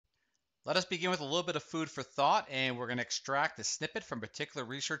Let us begin with a little bit of food for thought, and we're going to extract a snippet from a particular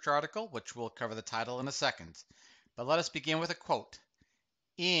research article, which we'll cover the title in a second. But let us begin with a quote.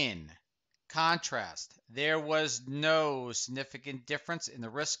 In contrast, there was no significant difference in the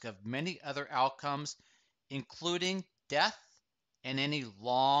risk of many other outcomes, including death and any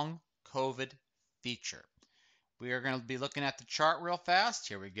long COVID feature. We are going to be looking at the chart real fast.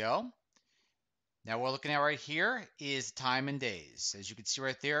 Here we go. Now what we're looking at right here is time in days. As you can see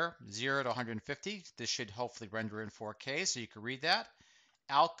right there, 0 to 150. This should hopefully render in 4K so you can read that.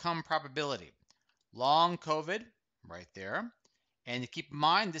 Outcome probability. Long COVID, right there. And keep in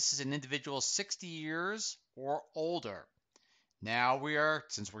mind, this is an individual 60 years or older. Now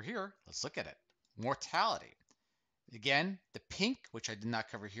since we're here, let's look at it. Mortality. Again, the pink, which I did not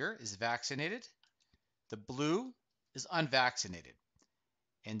cover here, is vaccinated. The blue is unvaccinated.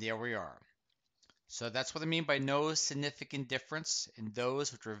 And there we are. So that's what I mean by no significant difference in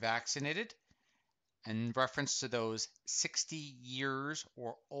those which were vaccinated in reference to those 60 years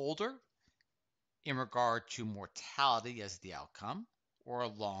or older in regard to mortality as the outcome or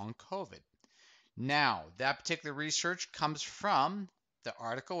long COVID. Now, that particular research comes from the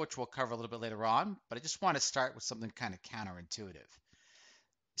article, which we'll cover a little bit later on, but I just want to start with something kind of counterintuitive.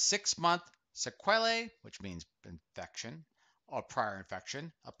 6-month sequelae, which means infection, or prior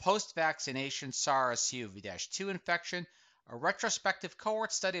infection, a post-vaccination SARS-CoV-2 infection, a retrospective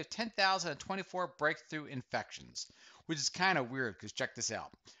cohort study of 10,024 breakthrough infections, which is kind of weird because check this out.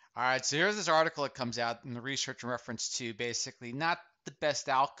 All right, so here's this article that comes out in the research in reference to basically not the best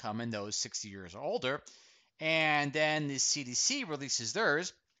outcome in those 60 years or older, and then the CDC releases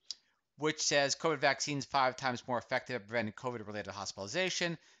theirs, which says COVID vaccines 5 times more effective at preventing COVID-related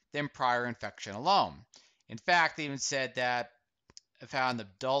hospitalization than prior infection alone. In fact, they even said that found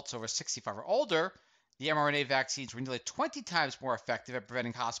adults over 65 or older, the mRNA vaccines were nearly 20 times more effective at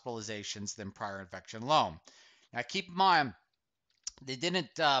preventing hospitalizations than prior infection alone. Now, keep in mind, they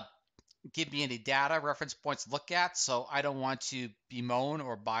didn't give me any data reference points to look at, so I don't want to bemoan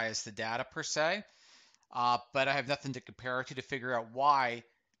or bias the data per se, but I have nothing to compare it to figure out why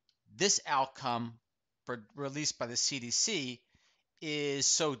this outcome released by the CDC is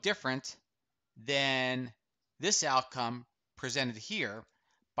so different than this outcome presented here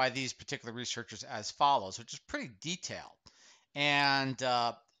by these particular researchers as follows, which is pretty detailed. And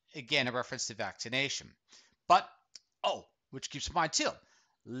again, a reference to vaccination. But, which keeps in mind too,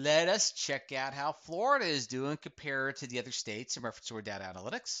 let us check out how Florida is doing compared to the other states in reference to our data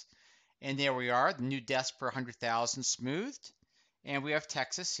analytics. And there we are, the new deaths per 100,000 smoothed. And we have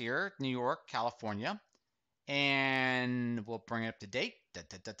Texas here, New York, California. And we'll bring it up to date.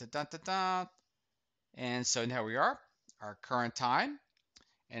 And so now we are, our current time.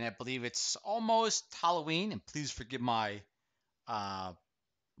 And I believe it's almost Halloween. And please forgive my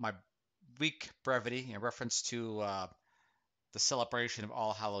my weak brevity in reference to the celebration of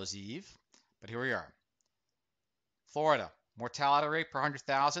All Hallows Eve. But here we are. Florida, mortality rate per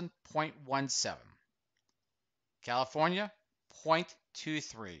 100,000, 0.17. California,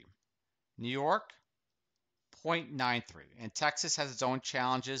 0.23. New York, 0.93. And Texas has its own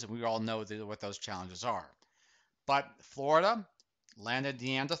challenges, and we all know what those challenges are. But Florida, land of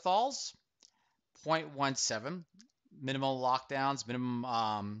Neanderthals, 0.17. Minimal lockdowns,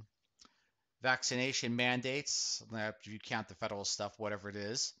 minimum vaccination mandates, if you count the federal stuff, whatever it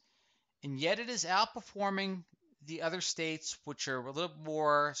is. And yet it is outperforming the other states, which are a little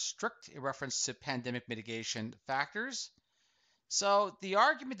more strict in reference to pandemic mitigation factors. So the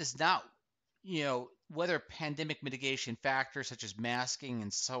argument is not, whether pandemic mitigation factors such as masking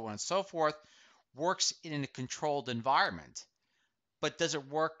and so on and so forth works in a controlled environment, but does it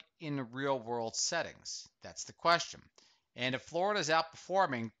work in real world settings? That's the question. And if Florida is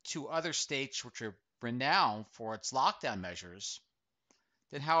outperforming 2 other states which are renowned for its lockdown measures,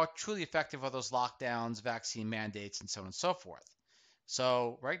 then how truly effective are those lockdowns, vaccine mandates, and so on and so forth?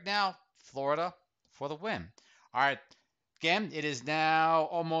 So right now, Florida for the win. All right. Again, it is now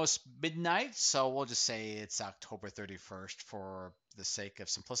almost midnight, so we'll just say it's October 31st for the sake of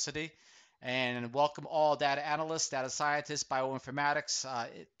simplicity. And welcome all data analysts, data scientists, bioinformatics,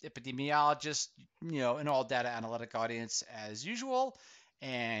 epidemiologists, and all data analytic audience as usual.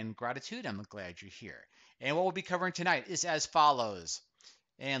 And gratitude, I'm glad you're here. And what we'll be covering tonight is as follows.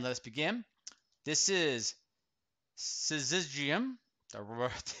 And let us begin. This is Syzygium.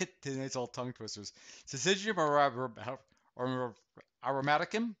 It's all tongue twisters. Syzygium or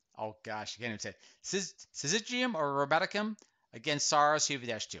aromaticum. Oh gosh, I can't even say it. Syzygium or aromaticum against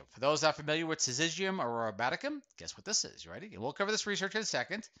SARS-CoV-2. For those not familiar with Syzygium or aromaticum, guess what this is, ready? And we'll cover this research in a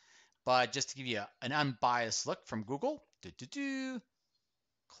second, but just to give you an unbiased look from Google,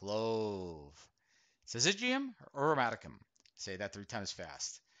 Clove. Syzygium or aromaticum. Say that 3 times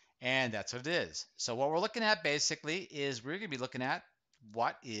fast. And that's what it is. So what we're looking at basically is we're going to be looking at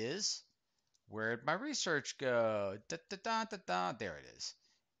where'd my research go? There it is.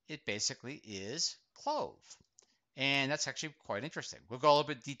 It basically is clove. And that's actually quite interesting. We'll go a little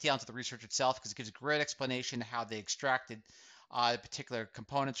bit detail into the research itself because it gives a great explanation of how they extracted the particular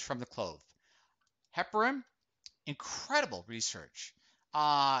components from the clove. Heparin, incredible research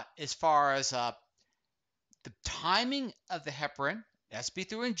as far as the timing of the heparin, SB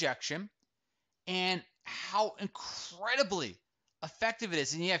through injection, and how incredibly effective it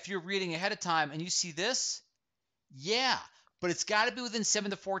is. And yeah, if you're reading ahead of time and you see this, yeah, but it's got to be within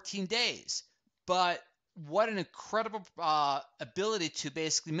 7 to 14 days. But what an incredible ability to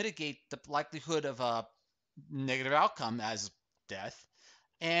basically mitigate the likelihood of a negative outcome as death.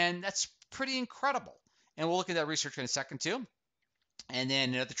 And that's pretty incredible. And we'll look at that research in a second too. And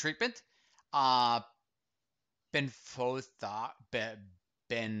then another treatment,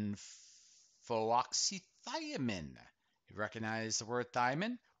 Benfooxythiamine. You recognize the word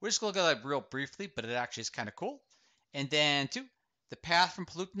thiamine? We're just going to look at that real briefly, but it actually is kind of cool. And then two, the path from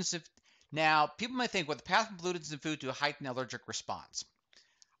pollutants. Now, people might think, well, the path from pollutants in food to a heightened allergic response.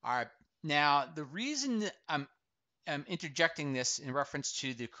 All right. Now, the reason I'm interjecting this in reference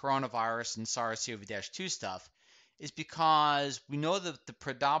to the coronavirus and SARS-CoV-2 stuff is because we know that the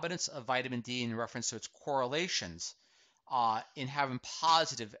predominance of vitamin D in reference to its correlations in having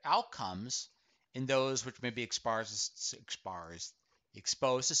positive outcomes in those which may be exposed to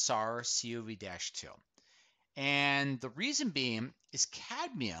SARS-CoV-2. And the reason being is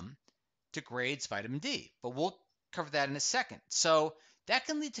cadmium degrades vitamin D, but we'll cover that in a second. So that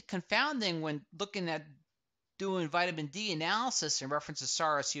can lead to confounding when looking at doing vitamin D analysis in reference to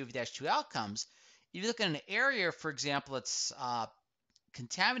SARS-CoV-2 outcomes. If you look at an area, for example, that's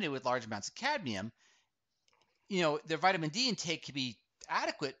contaminated with large amounts of cadmium, their vitamin D intake can be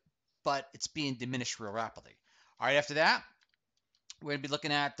adequate, but it's being diminished real rapidly. All right, after that, we're going to be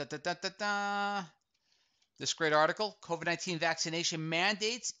looking at this great article, COVID-19 vaccination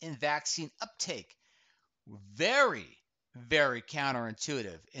mandates and vaccine uptake. Very, very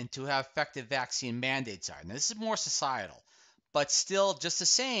counterintuitive into how effective vaccine mandates are. Now, this is more societal, but still just the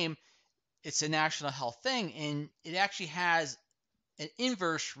same, it's a national health thing, and it actually has an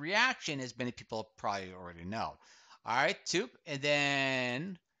inverse reaction, as many people probably already know. All right, two, and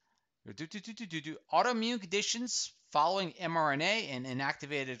then autoimmune conditions following mRNA and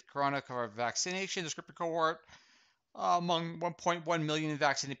inactivated coronavirus vaccination, descriptive cohort among 1.1 million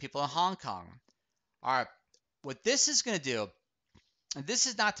vaccinated people in Hong Kong. All right, what this is going to do, and this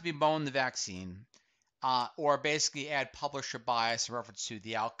is not to bemoan the vaccine or basically add publisher bias in reference to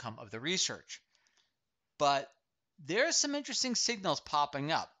the outcome of the research, but there's some interesting signals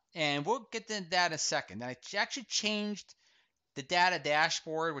popping up, and we'll get to that in a second. I actually changed the data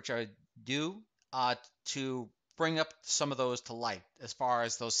dashboard, which I do, to bring up some of those to light as far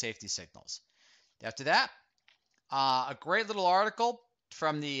as those safety signals. After that, a great little article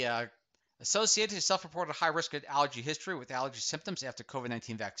from the Associated Self-Reported High Risk Allergy History with Allergy Symptoms After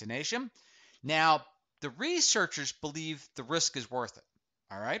COVID-19 Vaccination. Now, the researchers believe the risk is worth it,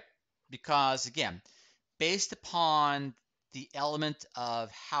 all right? Because, again, based upon the element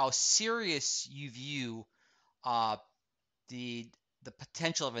of how serious you view the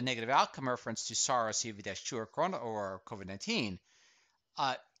potential of a negative outcome reference to SARS-CoV-2 or Corona or COVID-19,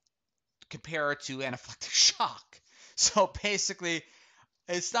 compare it to anaphylactic shock. So basically,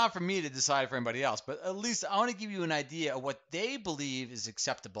 it's not for me to decide for anybody else, but at least I want to give you an idea of what they believe is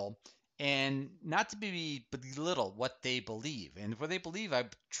acceptable, and not to belittle what they believe. And what they believe, I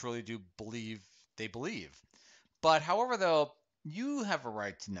truly do believe they believe. But however, though, you have a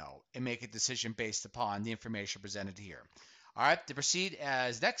right to know and make a decision based upon the information presented here. All right, to proceed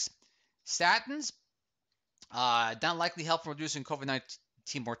as next, statins, not likely help in reducing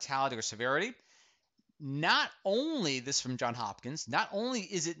COVID-19 mortality or severity. Not only, this from Johns Hopkins, not only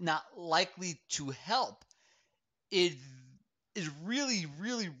is it not likely to help, it is really,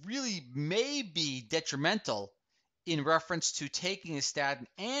 really, really may be detrimental in reference to taking a statin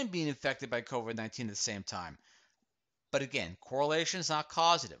and being infected by COVID-19 at the same time. But again, correlation is not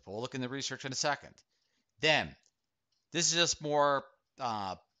causative. We'll look in the research in a second. Then, this is just more,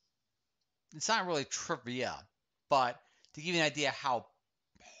 it's not really trivia, but to give you an idea how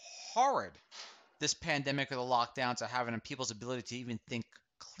horrid this pandemic or the lockdowns are having on people's ability to even think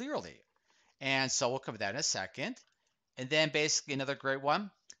clearly. And so we'll cover that in a second. And then basically another great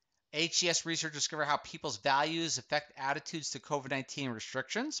one. HES research discovered how people's values affect attitudes to COVID-19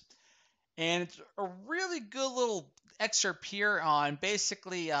 restrictions. And it's a really good little excerpt here on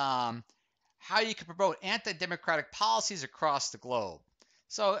basically how you can promote anti-democratic policies across the globe.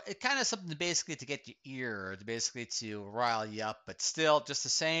 So it kind of something basically to get your ear, basically to rile you up, but still just the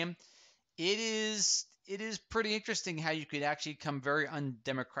same. It is pretty interesting how you could actually become very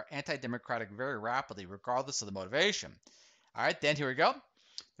anti-democratic very rapidly, regardless of the motivation. All right, then here we go.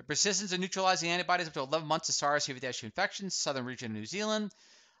 The persistence of neutralizing antibodies up to 11 months of SARS-CoV-2 infection, southern region of New Zealand.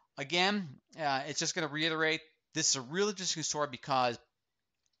 Again, it's just going to reiterate, this is a really interesting story because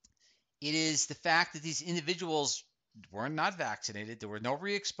it is the fact that these individuals were not vaccinated, there were no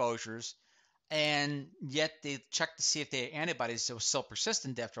re-exposures, and yet they checked to see if their antibodies were still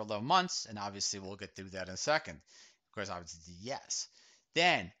persistent after 11 months, and obviously we'll get through that in a second. Of course, obviously, yes.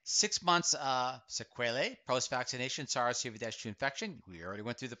 Then, 6 months sequelae, post-vaccination SARS-CoV-2 infection. We already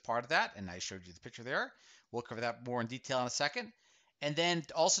went through the part of that, and I showed you the picture there. We'll cover that more in detail in a second. And then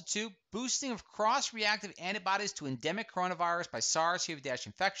also, too, boosting of cross-reactive antibodies to endemic coronavirus by SARS-CoV-2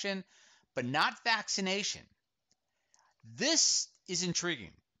 infection, but not vaccination. This is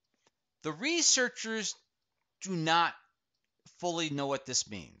intriguing. The researchers do not fully know what this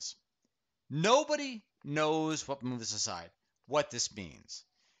means. Nobody knows, what move this aside, what this means.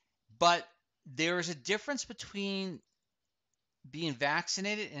 But there is a difference between being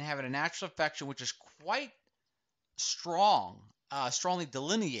vaccinated and having a natural infection, which is quite strongly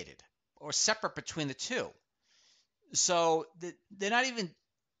delineated or separate between the two. So they're not even,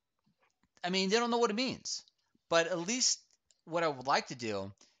 they don't know what it means. But at least what I would like to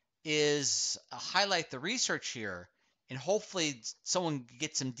do is highlight the research here, and hopefully someone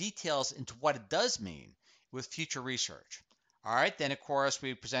gets some details into what it does mean with future research. All right, then of course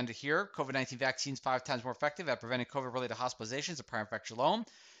we presented here, COVID-19 vaccines 5 times more effective at preventing COVID-related hospitalizations than prior infection alone.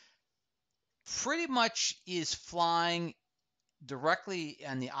 Pretty much is flying directly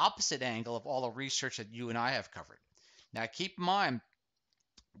on the opposite angle of all the research that you and I have covered. Now keep in mind,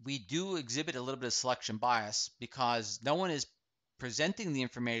 we do exhibit a little bit of selection bias because no one is presenting the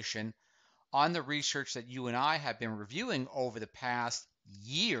information on the research that you and I have been reviewing over the past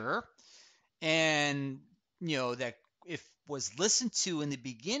year, and that if was listened to in the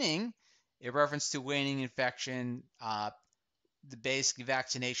beginning in reference to waning infection, the basic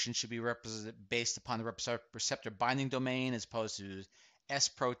vaccination should be based upon the receptor binding domain as opposed to S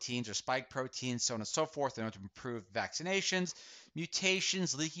proteins or spike proteins, so on and so forth, in order to improve vaccinations,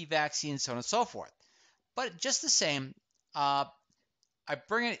 mutations, leaky vaccines, so on and so forth. But just the same, I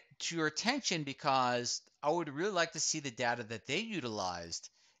bring it to your attention because I would really like to see the data that they utilized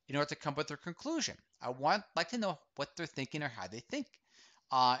in order to come with their conclusion. I like to know what they're thinking or how they think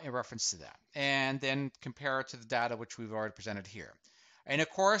in reference to that, and then compare it to the data which we've already presented here. And of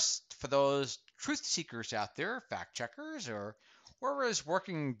course, for those truth seekers out there, fact checkers, or whoever is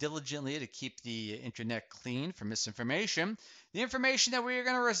working diligently to keep the internet clean from misinformation, the information that we are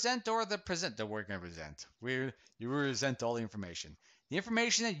going to resent or the present that we're going to resent. You resent all the information. The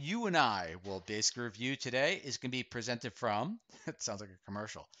information that you and I will basically review today is going to be presented from, it sounds like a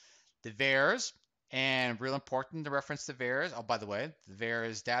commercial, the VAERS, and real important to reference the VAERS. Oh, by the way, the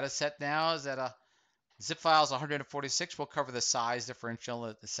VAERS data set now is at a zip file is 146. We'll cover the size differential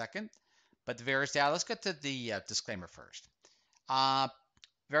in a second. But the VAERS data, let's get to the disclaimer first.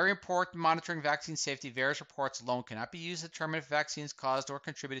 Very important, monitoring vaccine safety. VAERS reports alone cannot be used to determine if vaccines caused or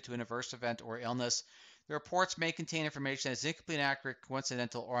contributed to an adverse event or illness. The reports may contain information that is incomplete, inaccurate,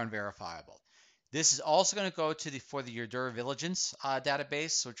 coincidental, or unverifiable. This is also going to go to for the EUDRAVIGILANCE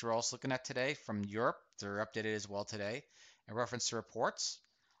database, which we're also looking at today from Europe. They're updated as well today in reference to reports.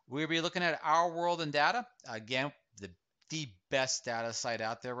 We'll be looking at Our World in Data. Again, the best data site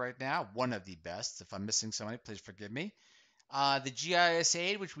out there right now, one of the best. If I'm missing somebody, please forgive me. The GIS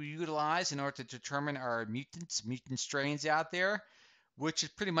aid, which we utilize in order to determine our mutant strains out there, which is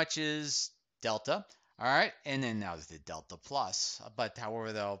pretty much is Delta. All right, and then now there's the Delta Plus, but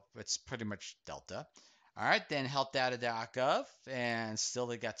however, though, it's pretty much Delta. All right, then healthdata.gov, and still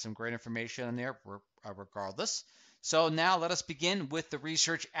they got some great information in there regardless. So now let us begin with the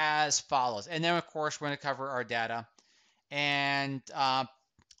research as follows. And then, of course, we're going to cover our data. And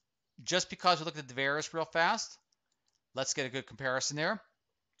just because we looked at the VAERS real fast, let's get a good comparison there.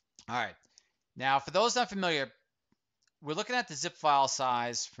 All right, now for those not familiar, we're looking at the zip file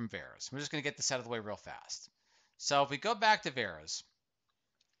size from VAERS. We're just going to get this out of the way real fast. So if we go back to VAERS,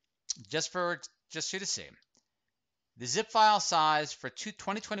 just for you to see, the zip file size for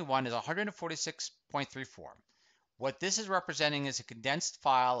 2021 is 146.34. What this is representing is a condensed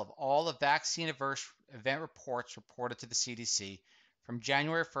file of all the vaccine adverse event reports reported to the CDC from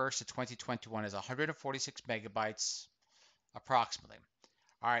January 1st to 2021 is 146 megabytes approximately.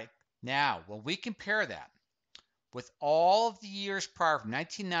 All right, now when we compare that with all of the years prior from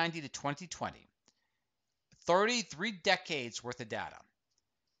 1990 to 2020, 33 decades worth of data,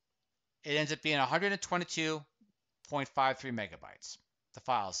 it ends up being 122.53 megabytes, the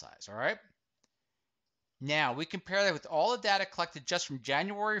file size, all right? Now, we compare that with all the data collected just from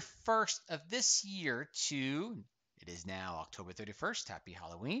January 1st of this year to, it is now October 31st, happy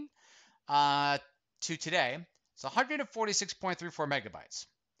Halloween, to today. It's 146.34 megabytes.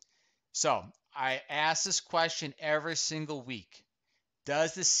 So I ask this question every single week.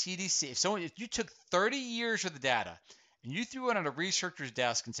 Does the CDC, if you took 30 years of the data and you threw it on a researcher's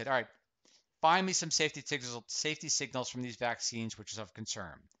desk and said, all right, find me some safety signals from these vaccines which is of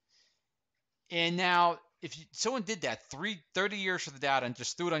concern. And now, if someone did that 30 years of the data and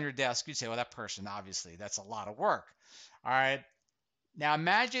just threw it on your desk, you'd say, well, that person, obviously, that's a lot of work. All right. Now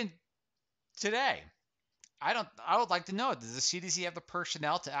imagine today. I would like to know, does the CDC have the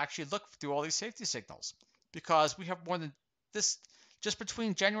personnel to actually look through all these safety signals? Because we have more than this, just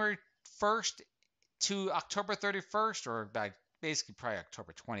between January 1st to October 31st, or basically probably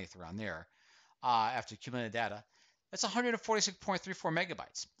October 20th around there, after accumulated data, that's 146.34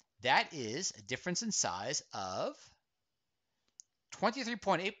 megabytes. That is a difference in size of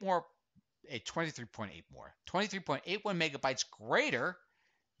 23.81 megabytes greater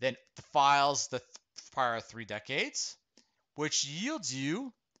than the files the prior 3 decades, which yields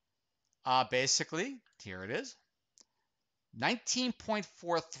you basically, here it is,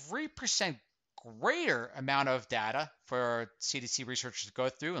 19.43% greater amount of data for CDC researchers to go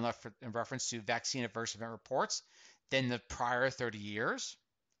through in reference to vaccine adverse event reports than the prior 30 years,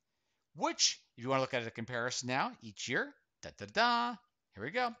 which, if you want to look at a comparison now, each year, here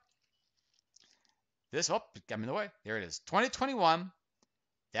we go. This, it got me in the way. There it is, 2021.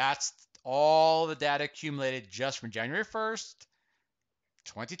 That's all the data accumulated just from January 1st,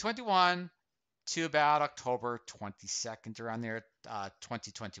 2021 to about October 22nd, around there,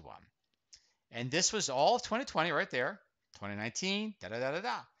 2021. And this was all of 2020 right there, 2019,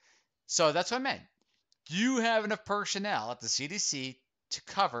 So that's what I meant. Do you have enough personnel at the CDC to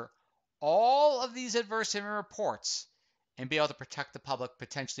cover all of these adverse event reports and be able to protect the public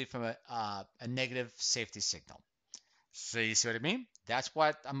potentially from a negative safety signal? So you see what I mean? That's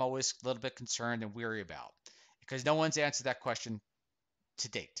what I'm always a little bit concerned and weary about, because no one's answered that question to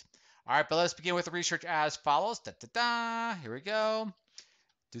date. All right, but let's begin with the research as follows. Here we go.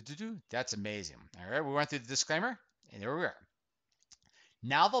 That's amazing. All right, we went through the disclaimer, and there we are.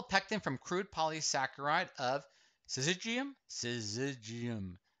 Novel pectin from crude polysaccharide of Syzygium,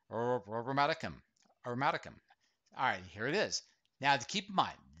 or aromaticum. All right, here it is. Now, to keep in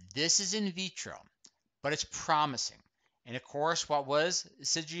mind, this is in vitro, but it's promising. And of course, what was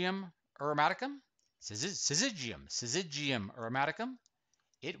Syzygium aromaticum? Syzygium aromaticum.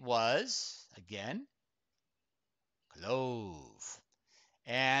 It was, again, clove.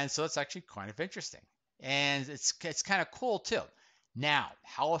 And so it's actually kind of interesting. And it's kind of cool, too. Now,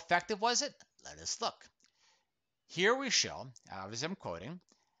 how effective was it? Let us look. Here we show, obviously I'm quoting,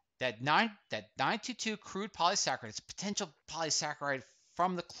 that 922 crude polysaccharide, it's potential polysaccharide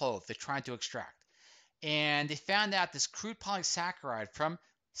from the clove they're trying to extract. And they found out this crude polysaccharide from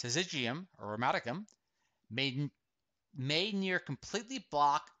Syzygium aromaticum may near completely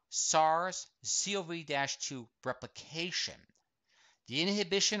block SARS-CoV-2 replication. The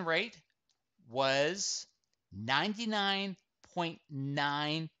inhibition rate was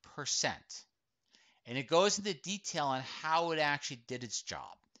 99.9%. And it goes into detail on how it actually did its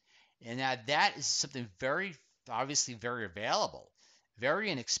job. And now that is something very, obviously very available,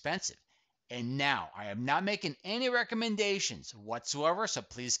 very inexpensive. And now, I am not making any recommendations whatsoever, so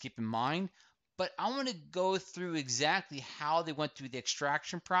please keep in mind. But I want to go through exactly how they went through the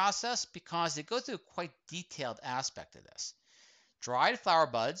extraction process, because they go through a quite detailed aspect of this. Dried flower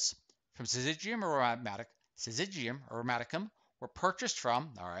buds from Syzygium aromaticum were purchased from,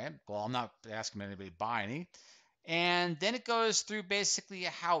 all right, well, I'm not asking anybody to buy any. And then it goes through basically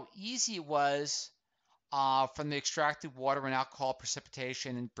how easy it was from the extracted water and alcohol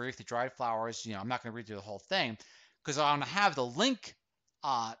precipitation and brief the dried flowers. I'm not going to read through the whole thing because I'm going to have the link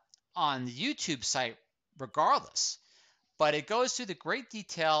on the YouTube site regardless. But it goes through the great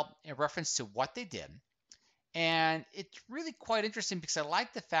detail in reference to what they did. And it's really quite interesting because I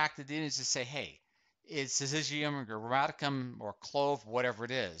like the fact that they didn't just say, hey, it's Syzygium or aromaticum or clove, whatever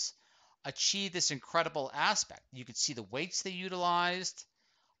it is, achieve this incredible aspect. You could see the weights they utilized.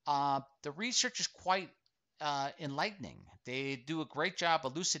 The research is quite enlightening. They do a great job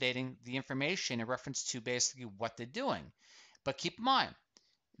elucidating the information in reference to basically what they're doing. But keep in mind,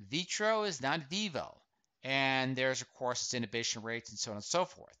 Vitro is not vivo. And there's, of course, its inhibition rates and so on and so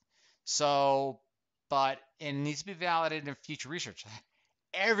forth. So but it needs to be validated in future research.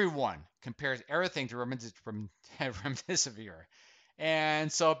 Everyone compares everything to remdesivir.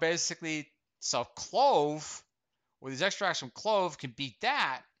 And so basically, so clove, or these extracts from clove can beat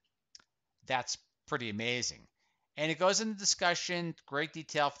that. That's pretty amazing. And it goes into discussion, great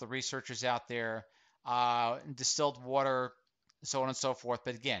detail for the researchers out there, distilled water, so on and so forth.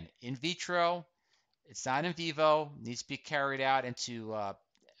 But again, in vitro, it's not in vivo, needs to be carried out into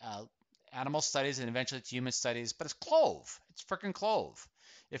animal studies and eventually to human studies. But it's clove. It's freaking clove.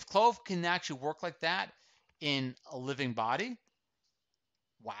 If clove can actually work like that in a living body,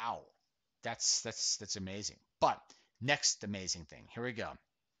 wow, that's amazing. But next amazing thing, here we go.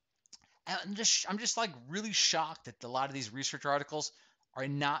 I'm just like really shocked that a lot of these research articles are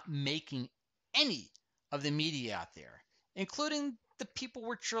not making any of the media out there, including the people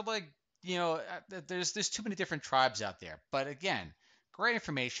which are like, you know, there's too many different tribes out there. But again, great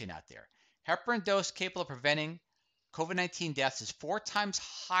information out there. Heparin dose capable of preventing COVID-19 deaths is 4 times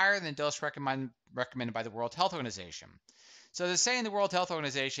higher than the dose recommended by the World Health Organization. So they're saying the World Health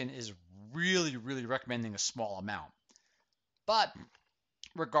Organization is really, really recommending a small amount. But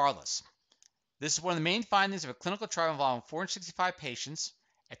regardless, this is one of the main findings of a clinical trial involving 465 patients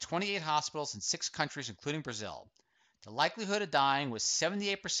at 28 hospitals in 6 countries, including Brazil. The likelihood of dying was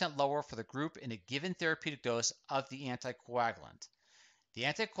 78% lower for the group in a given therapeutic dose of the anticoagulant. The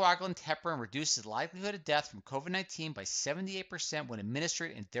anticoagulant heparin reduces the likelihood of death from COVID-19 by 78% when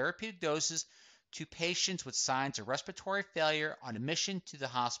administered in therapeutic doses to patients with signs of respiratory failure on admission to the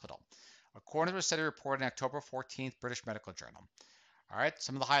hospital, according to a study reported on October 14th, British Medical Journal. All right,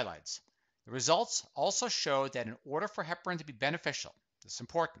 some of the highlights. The results also showed that in order for heparin to be beneficial, this is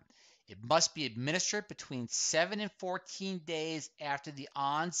important, it must be administered between 7 and 14 days after the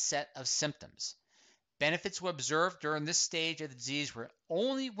onset of symptoms. Benefits were observed during this stage of the disease were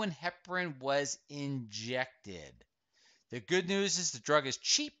only when heparin was injected. The good news is the drug is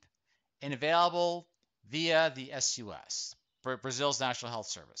cheap and available via the SUS, Brazil's National Health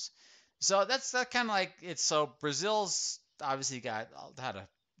Service. So that's that kind of like it's so Brazil's obviously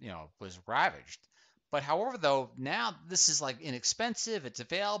was ravaged. But however, though, now this is like inexpensive, it's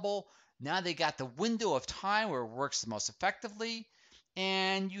available. Now they got the window of time where it works the most effectively.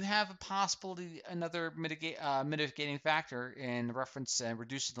 And you have a possibility, another mitigating factor in reference and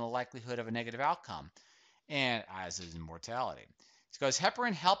reducing the likelihood of a negative outcome, and as is mortality. Because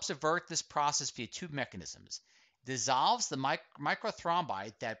heparin helps avert this process via 2 mechanisms. It dissolves the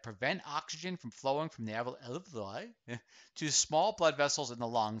microthrombi that prevent oxygen from flowing from the alveoli to small blood vessels in the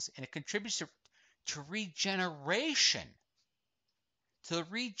lungs, and it contributes to regeneration. To the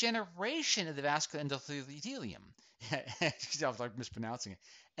regeneration of the vascular endothelium. I was like mispronouncing it.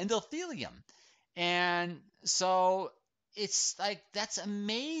 Endothelium. And so it's like, that's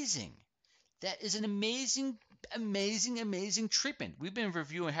amazing. That is an amazing, amazing, amazing treatment. We've been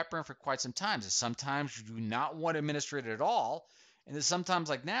reviewing heparin for quite some time. Sometimes you do not want to administer it at all. And then sometimes,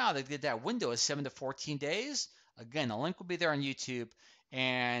 like now, they did that window of 7 to 14 days. Again, the link will be there on YouTube.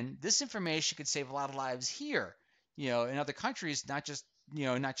 And this information could save a lot of lives here, in other countries, not just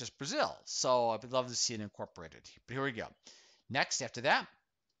Brazil. So I'd love to see it incorporated. But here we go. Next, after that,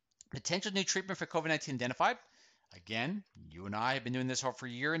 potential new treatment for COVID-19 identified. Again, you and I have been doing this for a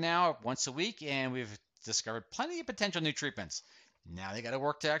year now, once a week, and we've discovered plenty of potential new treatments. Now they got to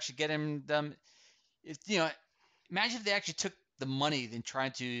work to actually get them. Imagine if they actually took the money in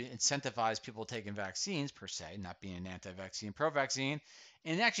trying to incentivize people taking vaccines, per se, not being an anti-vaccine, pro-vaccine,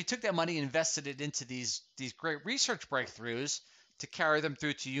 and actually took that money and invested it into these great research breakthroughs to carry them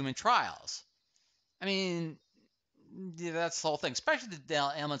through to human trials. I mean, that's the whole thing. Especially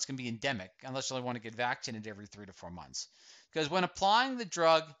the ailments can be endemic unless you only want to get vaccinated every 3 to 4 months. Because when applying the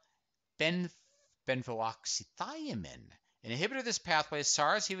drug Benfooxythiamine, an inhibitor of this pathway,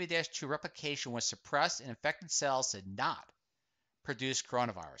 SARS-CoV-2 replication was suppressed and infected cells did not produce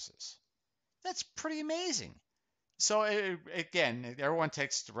coronaviruses. That's pretty amazing. So again, everyone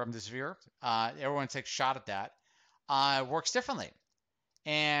takes the remdesivir. Everyone takes a shot at that. It works differently.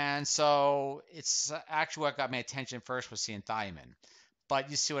 And so it's actually what got my attention first was seeing thiamine. But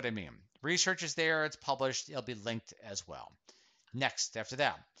you see what I mean. Research is there. It's published. It'll be linked as well. Next, after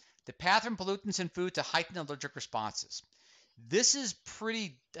that, the path from pollutants in food to heightened allergic responses. This is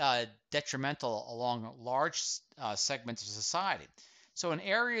pretty detrimental along large segments of society. So in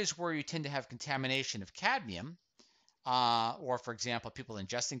areas where you tend to have contamination of cadmium, or for example, people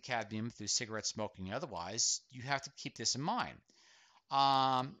ingesting cadmium through cigarette smoking and otherwise, you have to keep this in mind.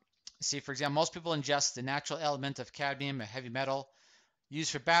 For example, most people ingest the natural element of cadmium, a heavy metal,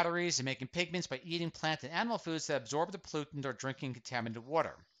 used for batteries and making pigments by eating plant and animal foods that absorb the pollutant or drinking contaminated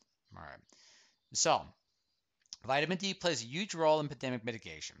water. All right. So, vitamin D plays a huge role in pandemic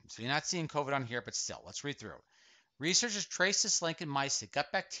mitigation. So you're not seeing COVID on here, but still, let's read through. Researchers traced this link in mice to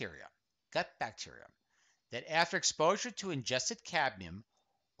gut bacteria, that after exposure to ingested cadmium,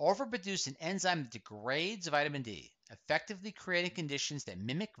 overproduced an enzyme that degrades vitamin D, effectively creating conditions that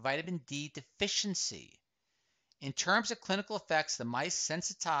mimic vitamin D deficiency. In terms of clinical effects, the mice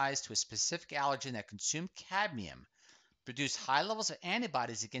sensitized to a specific allergen that consumed cadmium produced high levels of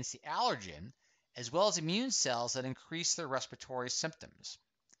antibodies against the allergen, as well as immune cells that increase their respiratory symptoms.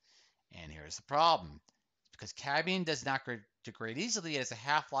 And here's the problem. Because cadmium does not degrade easily, it has a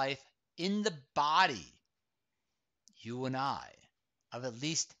half-life in the body, you and I, of at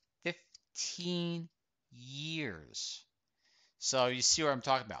least 15 years. So you see what I'm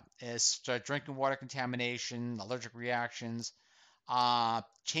talking about. Is drinking water contamination, allergic reactions,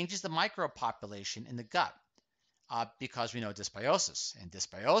 changes the micropopulation in the gut because we know dysbiosis. And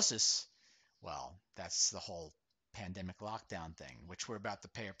dysbiosis, well, that's the whole pandemic lockdown thing, which we're about to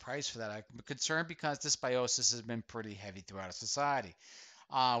pay a price for that. I'm concerned because dysbiosis has been pretty heavy throughout our society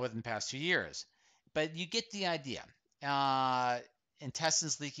within the past 2 years. But you get the idea.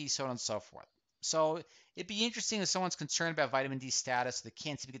 Intestines leaky, so on and so forth. So it'd be interesting if someone's concerned about vitamin D status, they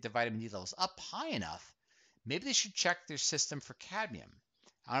can't seem to get the vitamin D levels up high enough. Maybe they should check their system for cadmium.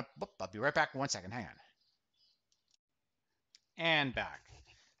 I'll be right back in 1 second. Hang on. And back.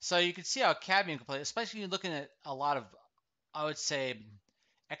 So you can see how cadmium can play, especially when you're looking at a lot of, I would say,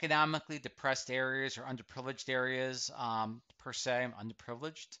 economically depressed areas or underprivileged areas, per se.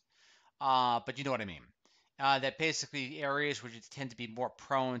 Underprivileged. But you know what I mean. That basically areas which tend to be more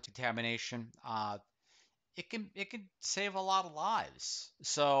prone to contamination, it can save a lot of lives.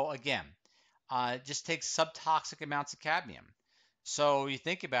 So again, it just takes subtoxic amounts of cadmium. So you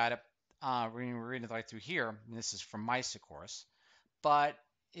think about it, we're reading it right through here, and this is from mice, of course, but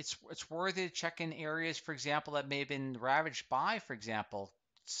it's worthy to check in areas, for example, that may have been ravaged by, for example,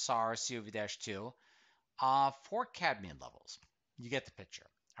 SARS-CoV-2 for cadmium levels. You get the picture.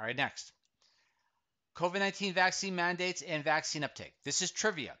 All right, next. COVID-19 vaccine mandates and vaccine uptake. This is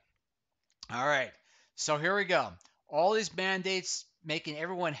trivia. All right, so here we go. All these mandates making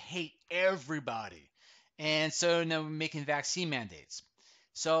everyone hate everybody. And so now we're making vaccine mandates.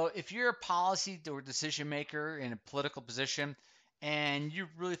 So if you're a policy or decision maker in a political position and you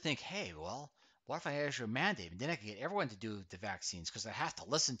really think, hey, well, what if I issue a mandate and then I can get everyone to do the vaccines because they have to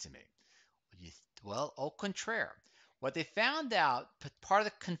listen to me? Well, au contraire. What they found out, part of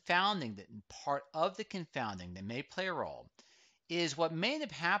the confounding that may play a role, is what may end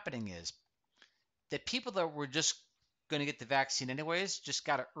up happening is that people that were just going to get the vaccine anyways just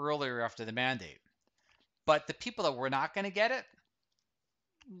got it earlier after the mandate. But the people that were not going to get it,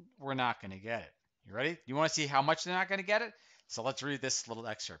 were not going to get it. You ready? You want to see how much they're not going to get it? So let's read this little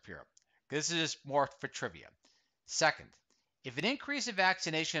excerpt here. This is just more for trivia. Second, if an increase in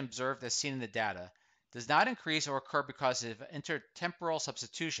vaccination observed as seen in the data does not increase or occur because of intertemporal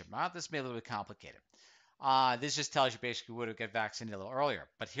substitution. Well, this may be a little bit complicated. This just tells you basically would have got vaccinated a little earlier.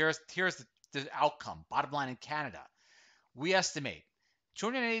 But here's the outcome. Bottom line in Canada. We estimate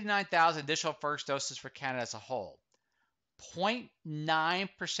 289,000 additional first doses for Canada as a whole. 0.9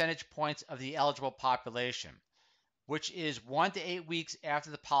 percentage points of the eligible population, which is 1 to 8 weeks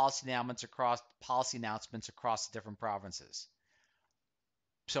after the policy announcements across the different provinces.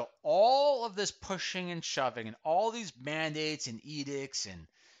 So all of this pushing and shoving and all these mandates and edicts and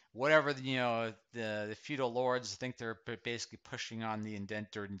whatever, the feudal lords think they're basically pushing on the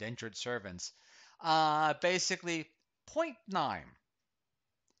indentured servants, basically 0.9.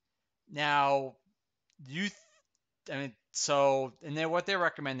 Now, and then what they're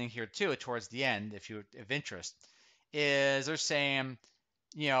recommending here too, towards the end, if you're of interest, is they're saying,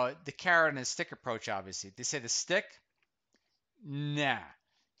 the carrot and the stick approach, obviously. They say the stick, nah.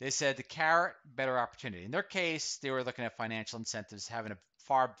 They said the carrot, better opportunity. In their case, they were looking at financial incentives, having a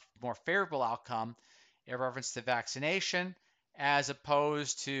far more favorable outcome in reference to vaccination, as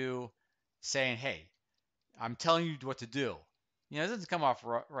opposed to saying, hey, I'm telling you what to do. It doesn't come off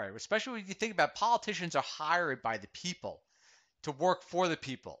right, especially when you think about politicians are hired by the people to work for the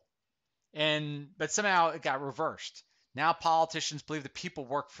people. But somehow it got reversed. Now politicians believe the people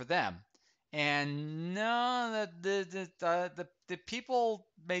work for them. And no, the people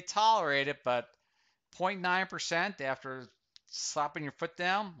may tolerate it, but 0.9% after slapping your foot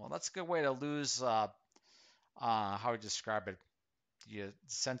down, well, that's a good way to lose, how would you describe it, the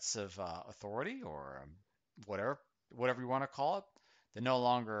sense of authority or whatever you want to call it. They're no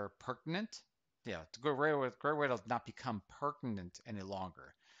longer pertinent. Yeah, it's a great way to not become pertinent any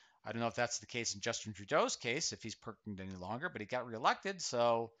longer. I don't know if that's the case in Justin Trudeau's case, if he's pertinent any longer, but he got reelected,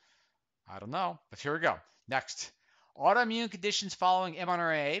 so I don't know, but here we go. Next, autoimmune conditions following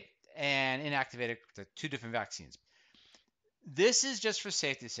mRNA and inactivated, the two different vaccines. This is just for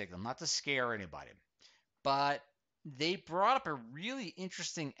safety signal, not to scare anybody. But they brought up a really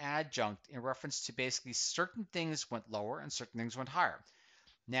interesting adjunct in reference to basically certain things went lower and certain things went higher.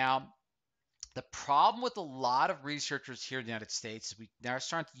 Now, the problem with a lot of researchers here in the United States is we now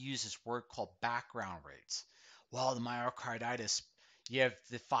starting to use this word called background rates. Well, the myocarditis, you have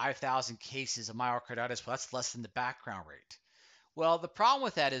the 5,000 cases of myocarditis. Well, that's less than the background rate. Well, the problem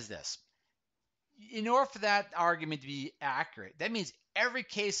with that is this. In order for that argument to be accurate, that means every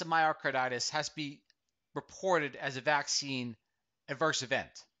case of myocarditis has to be reported as a vaccine adverse event.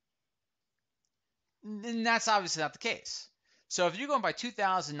 And that's obviously not the case. So if you're going by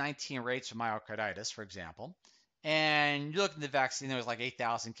 2019 rates for myocarditis, for example, and you look at the vaccine, there was like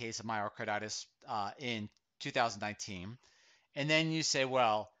 8,000 cases of myocarditis in 2019, and then you say,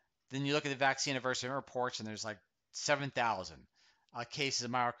 well, then you look at the vaccine adverse event reports, and there's like 7,000 cases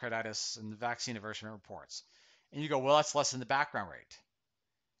of myocarditis in the vaccine adverse event reports. And you go, well, that's less than the background rate.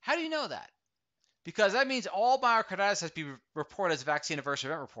 How do you know that? Because that means all myocarditis has to be reported as a vaccine adverse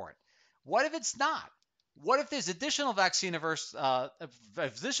event report. What if it's not? What if there's additional vaccine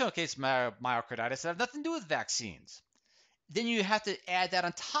additional case of myocarditis that have nothing to do with vaccines? Then you have to add that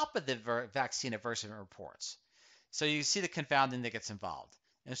on top of the vaccine adverse event reports. So you see the confounding that gets involved.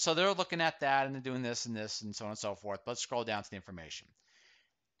 And so they're looking at that and they're doing this and so on and so forth. But let's scroll down to the information.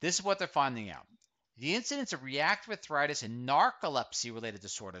 This is what they're finding out. The incidence of reactive arthritis and narcolepsy-related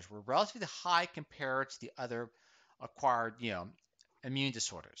disorders were relatively high compared to the other acquired, immune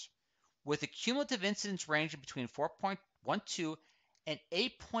disorders, with a cumulative incidence ranging between 4.12 and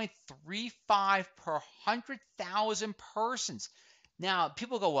 8.35 per 100,000 persons. Now,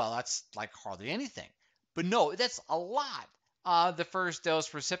 people go, well, that's like hardly anything. But no, that's a lot. The first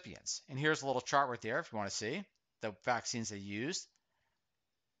dose recipients. And here's a little chart right there if you want to see the vaccines they used.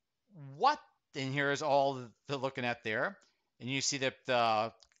 And here's all they're looking at there. And you see that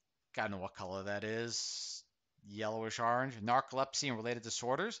I don't know what color that is. Yellowish orange. Narcolepsy and related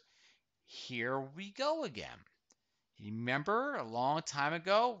disorders. Here we go again. You remember a long time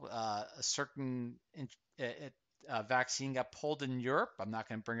ago, a certain vaccine got pulled in Europe. I'm not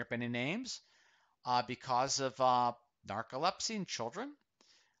going to bring up any names because of narcolepsy in children.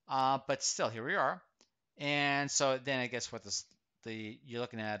 But still, here we are. And so then I guess you're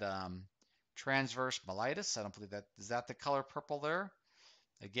looking at transverse myelitis. I don't believe that. Is that the color purple there?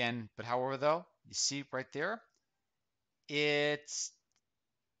 Again, but however, though, you see right there, these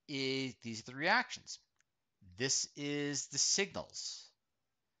are the reactions. This is the signals.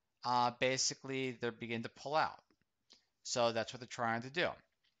 Basically, they're beginning to pull out. So that's what they're trying to do.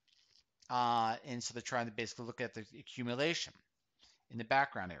 And so they're trying to basically look at the accumulation in the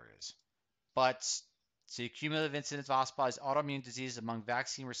background areas. But the cumulative incidence of hospitalized autoimmune disease among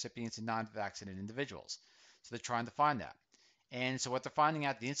vaccine recipients and non-vaccinated individuals. So they're trying to find that. And so what they're finding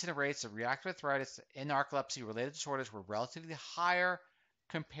out, the incident rates of reactive arthritis and narcolepsy-related disorders were relatively higher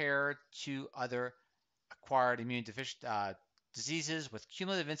compared to other acquired immune deficient diseases, with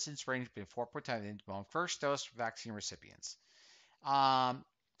cumulative incidence ranging between 4.10 among first dose vaccine recipients.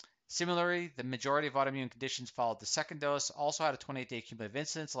 Similarly, the majority of autoimmune conditions followed the second dose also had a 28-day cumulative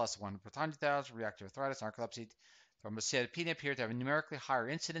incidence, less than 1 per 100,000. Reactive arthritis, narcolepsy, thrombocytopenia appear to have a numerically higher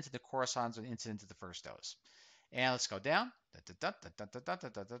incidence than the corresponds with incidence of the first dose. And let's go down.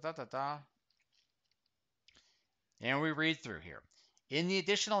 And we read through here. In the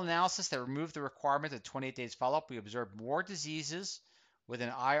additional analysis that removed the requirement of 28 days follow-up, we observed more diseases with an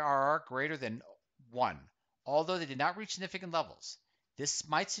IRR greater than 1, although they did not reach significant levels. This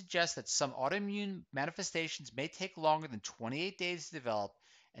might suggest that some autoimmune manifestations may take longer than 28 days to develop,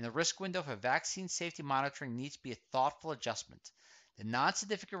 and the risk window for vaccine safety monitoring needs to be a thoughtful adjustment. The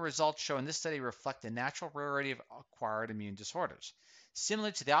non-significant results shown in this study reflect the natural rarity of acquired immune disorders.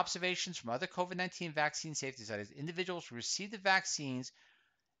 Similar to the observations from other COVID-19 vaccine safety studies, individuals who received the vaccines,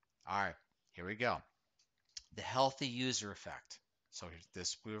 all right, here we go, the healthy user effect. So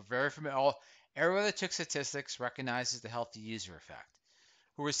we were very familiar. Everyone that took statistics recognizes the healthy user effect.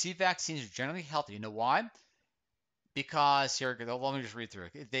 Who receive vaccines are generally healthy. You know why? Because here, let me just read through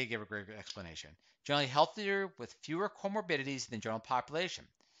it. They give a great explanation. Generally healthier with fewer comorbidities than the general population.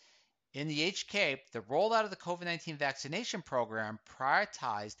 In the HK, the rollout of the COVID-19 vaccination program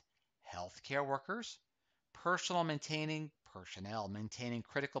prioritized healthcare workers, personnel maintaining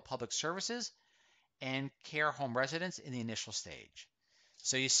critical public services, and care home residents in the initial stage.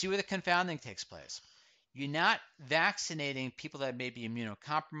 So you see where the confounding takes place. You're not vaccinating people that may be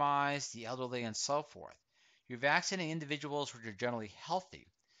immunocompromised, the elderly, and so forth. You're vaccinating individuals who are generally healthy.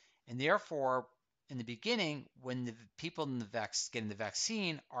 And therefore, in the beginning, when the people getting the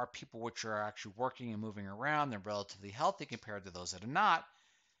vaccine are people which are actually working and moving around, they're relatively healthy compared to those that are not,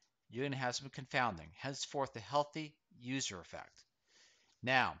 you're going to have some confounding. Henceforth, the healthy user effect.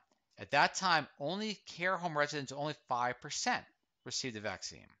 Now, at that time, only care home residents, only 5% received the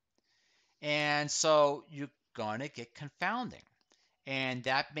vaccine. And so you're going to get confounding. And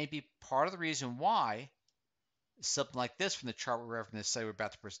that may be part of the reason why something like this from the chart we're going to say we're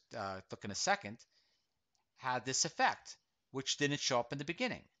about to look in a second had this effect, which didn't show up in the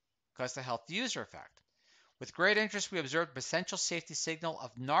beginning because the healthy user effect. With great interest, we observed potential safety signal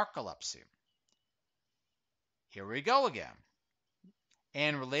of narcolepsy. Here we go again.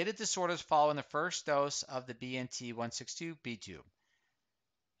 And related disorders following the first dose of the BNT162b2.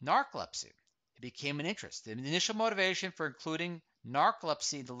 Narcolepsy. It became an interest. The initial motivation for including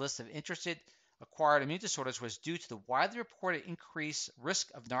narcolepsy in the list of interested acquired immune disorders was due to the widely reported increased risk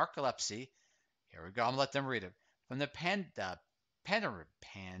of narcolepsy. Here we go. I'm going to let them read it. From the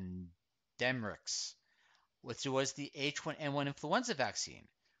pandemics, which was the H1N1 influenza vaccine.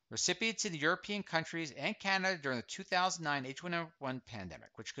 Recipients in the European countries and Canada during the 2009 H1N1 pandemic,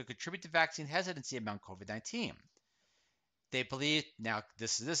 which could contribute to vaccine hesitancy among COVID-19. They believe, now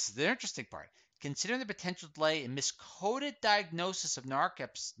this is the interesting part, considering the potential delay in miscoded diagnosis of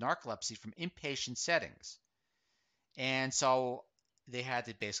narcolepsy from inpatient settings. And so they had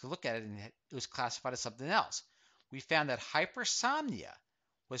to basically look at it, and it was classified as something else. We found that hypersomnia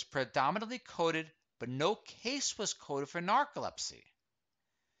was predominantly coded, but no case was coded for narcolepsy.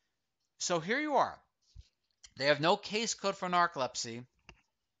 So here you are. They have no case code for narcolepsy,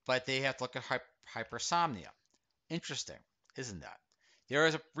 but they have to look at hypersomnia. Interesting, isn't that? There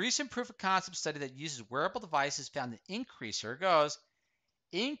is a recent proof of concept study that uses wearable devices found an increase, here it goes,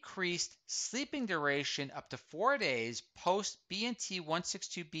 increased sleeping duration up to 4 days post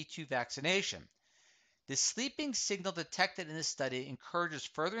BNT162b2 vaccination. The sleeping signal detected in this study encourages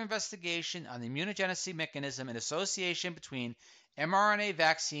further investigation on the immunogenicity mechanism and association between mRNA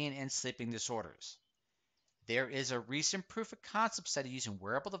vaccine and sleeping disorders. There is a recent proof of concept study using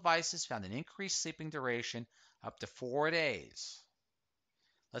wearable devices found an increased sleeping duration up to 4 days.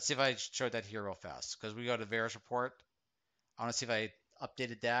 Let's see if I showed that here real fast, because we go to the VAERS report. I want to see if I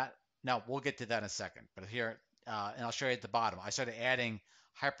updated that. No, we'll get to that in a second. But here, and I'll show you at the bottom. I started adding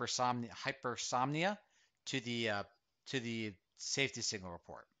hypersomnia to the safety signal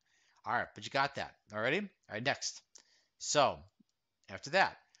report. All right, but you got that. All righty? All right, next. So, after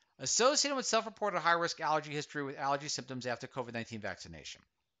that, associated with self-reported high-risk allergy history with allergy symptoms after COVID-19 vaccination.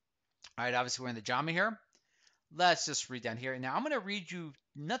 All right, obviously we're in the JAMA here. Let's just read down here. Now, I'm going to read you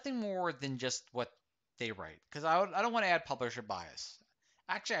nothing more than just what they write, because I don't want to add publisher bias.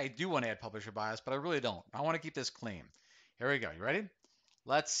 Actually, I do want to add publisher bias, but I really don't. I want to keep this clean. Here we go. You ready?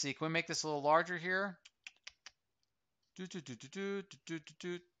 Let's see. Can we make this a little larger here? There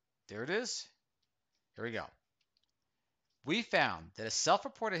it is. Here we go. We found that a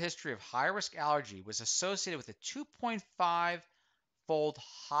self-reported history of high-risk allergy was associated with a 2.5-fold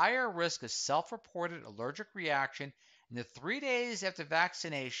higher risk of self-reported allergic reaction in the 3 days after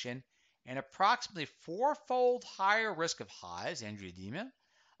vaccination and approximately 4-fold higher risk of hives, angioedema,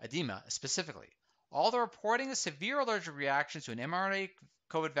 edema specifically. Although reporting a severe allergic reaction to an mRNA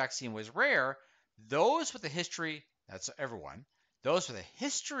COVID vaccine was rare, those with a history, that's everyone, those with a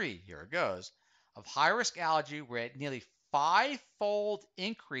history, here it goes, of high-risk allergy were at nearly 5-fold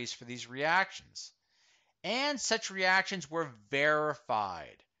increase for these reactions. And such reactions were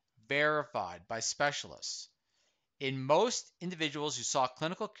verified by specialists in most individuals who saw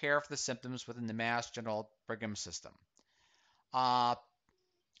clinical care for the symptoms within the Mass General Brigham system.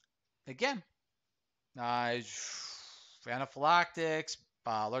 Again, anaphylactics,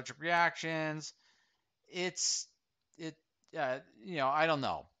 allergic reactions. I don't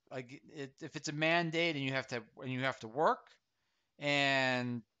know. Like if it's a mandate and you have to work,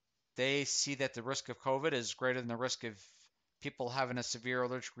 and they see that the risk of COVID is greater than the risk of people having a severe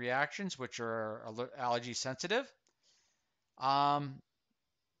allergic reactions, which are allergy sensitive.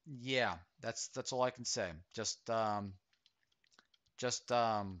 Yeah, that's all I can say. I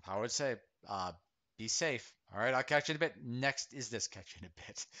would say, be safe. All right, I'll catch you in a bit. Next is this, catch you in a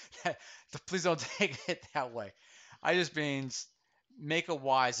bit. Please don't take it that way. I just means make a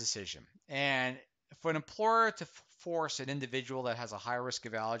wise decision. And for an employer to force an individual that has a high risk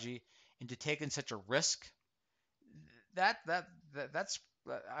of allergy into taking such a risk, that's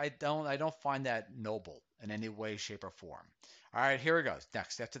I don't find that noble in any way, shape, or form. All right, here it goes.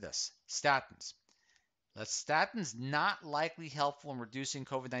 Next, after this, statins. Statins not likely helpful in reducing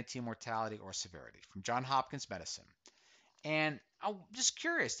COVID-19 mortality or severity, from Johns Hopkins Medicine. And I'm just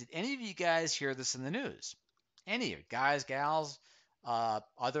curious, did any of you guys hear this in the news? Any of you, guys, gals,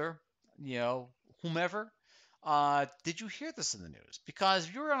 other, you know, whomever? Did you hear this in the news? Because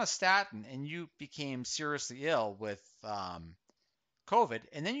if you were on a statin and you became seriously ill with COVID,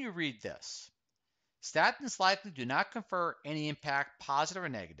 and then you read this, statins likely do not confer any impact, positive or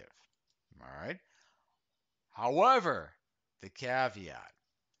negative. All right. However, the caveat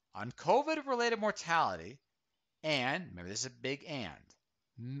on COVID-related mortality, and remember this is a big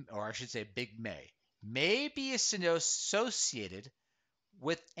and, or I should say big may be associated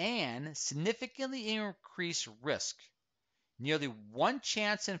with an significantly increased risk, nearly 1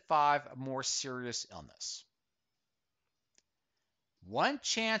 chance in 5 of more serious illness. 1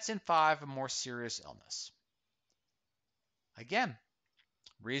 chance in 5 of more serious illness. Again,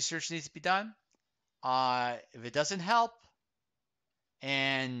 research needs to be done. If it doesn't help,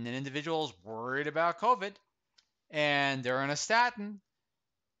 and an individual is worried about COVID, and they're on a statin,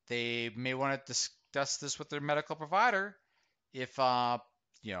 they may want to discuss this with their medical provider if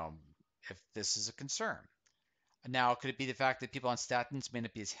if this is a concern. Now, could it be the fact that people on statins may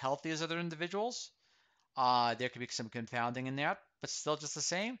not be as healthy as other individuals? There could be some confounding in that, but still just the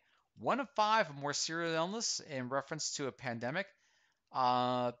same. 1 in 5 of more serious illness in reference to a pandemic.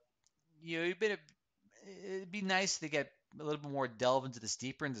 It'd be nice to get a little bit more delve into this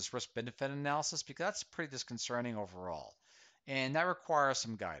deeper into this risk-benefit analysis, because that's pretty disconcerting overall, and that requires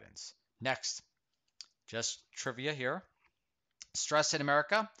some guidance. Next, just trivia here. Stress in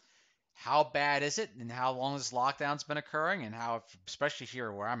America. How bad is it, and how long this lockdown's been occurring, and how, especially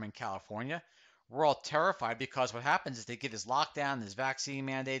here where I'm in California, we're all terrified because what happens is they give this lockdown, this vaccine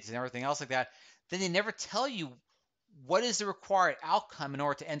mandates, and everything else like that. Then they never tell you what is the required outcome in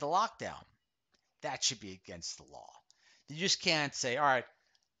order to end the lockdown. That should be against the law. You just can't say, all right,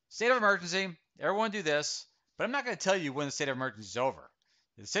 state of emergency, everyone do this, but I'm not going to tell you when the state of emergency is over.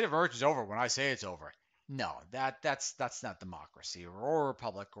 The state of emergency is over when I say it's over. No, that's not democracy or a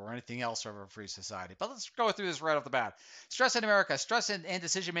republic or anything else of a free society. But let's go through this right off the bat. Stress in America. Stress and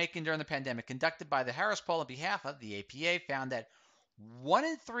decision making during the pandemic, conducted by the Harris poll on behalf of the APA, found that 1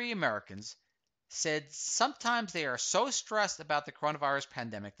 in 3 Americans said sometimes they are so stressed about the coronavirus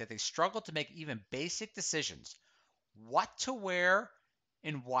pandemic that they struggle to make even basic decisions, what to wear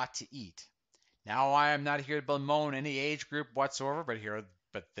and what to eat. Now, I am not here to bemoan any age group whatsoever,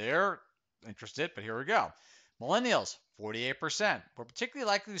 but they're interested. But here we go. Millennials, 48%, were particularly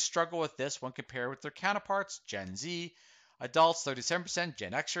likely to struggle with this when compared with their counterparts. Gen Z, adults, 37%,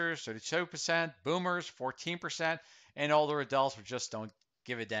 Gen Xers, 32%, Boomers, 14%, and older adults who just don't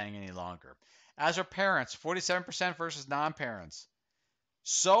give a dang any longer. As are parents, 47% versus non-parents.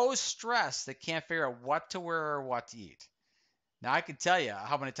 So stressed they can't figure out what to wear or what to eat. Now, I can tell you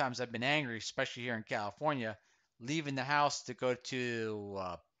how many times I've been angry, especially here in California, leaving the house to go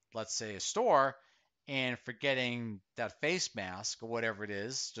to, let's say, a store and forgetting that face mask or whatever it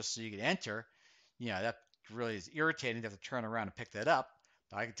is, just so you can enter. That really is irritating to have to turn around and pick that up.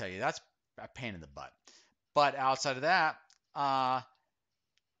 But I can tell you that's a pain in the butt. But outside of that,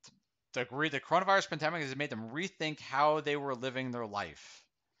 the coronavirus pandemic has made them rethink how they were living their life.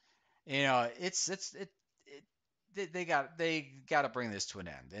 They got to bring this to an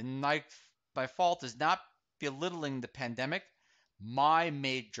end. And my fault is not belittling the pandemic. My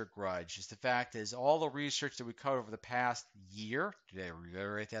major grudge is the fact is all the research that we covered over the past year. Did I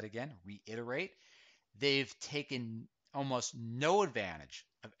reiterate that again? Reiterate. They've taken almost no advantage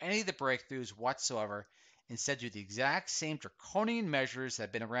of any of the breakthroughs whatsoever. Instead, do the exact same draconian measures that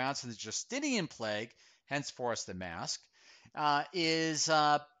have been around since the Justinian plague, henceforth the mask, at least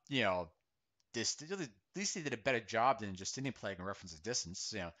they did a better job than the Justinian plague in reference to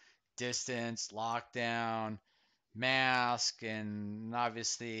distance. Distance, lockdown, mask, and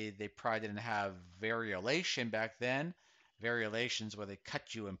obviously they probably didn't have variolation back then. Variolations where they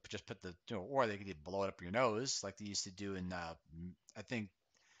cut you and just put or they could blow it up your nose like they used to do in, I think,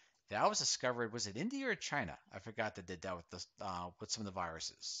 that was discovered, was it India or China? I forgot that did that with some of the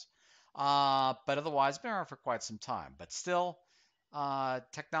viruses. But otherwise, it's been around for quite some time. But still,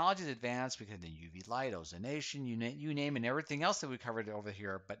 technology is advanced. We can have the UV light, ozonation, you name it, and everything else that we covered over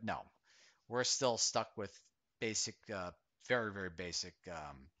here. But no, we're still stuck with basic, very, very basic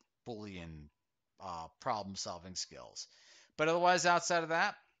Boolean problem-solving skills. But otherwise, outside of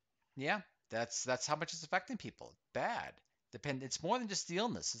that, yeah, that's how much it's affecting people. Bad. It's more than just the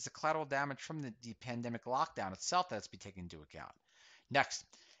illness. It's the collateral damage from the pandemic lockdown itself that's to be taken into account. Next,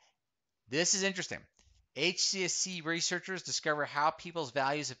 this is interesting. HCSC researchers discover how people's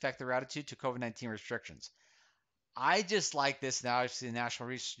values affect their attitude to COVID-19 restrictions. I just like this now. Obviously, the National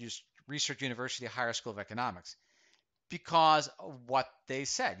Research University Higher School of Economics. because of what they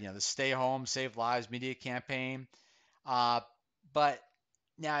said. You know, the Stay Home, Save Lives media campaign. But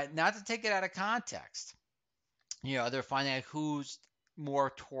now, not to take it out of context, you know, they're finding out who's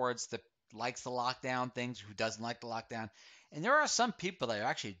more towards the likes the lockdown things, who doesn't like the lockdown. And there are some people that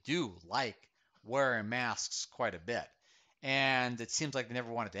actually do like wearing masks quite a bit. And it seems like they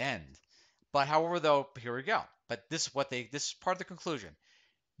never want it to end. But however, though, here we go. But this is part of the conclusion.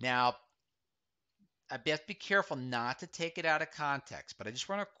 Now, I have to be careful not to take it out of context, but I just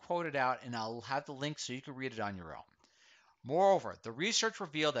want to quote it out, and I'll have the link so you can read it on your own. Moreover, the research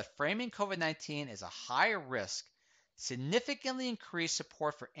revealed that framing COVID-19 as a higher risk significantly increased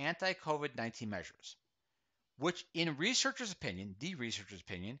support for anti-COVID-19 measures, which in the researcher's opinion,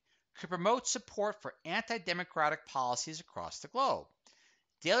 could promote support for anti-democratic policies across the globe.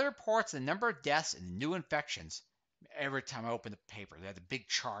 Daily reports on the number of deaths and new infections. Every time I open the paper, they had the big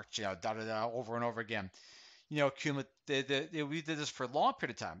charts, you know, over and over again. You know, we did this for a long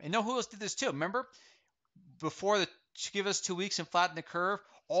period of time. And know who else did this too? Remember, before to give us 2 weeks and flatten the curve,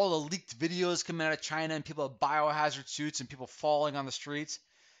 all the leaked videos coming out of China and people with biohazard suits and people falling on the streets.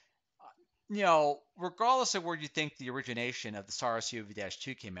 You know, regardless of where you think the origination of the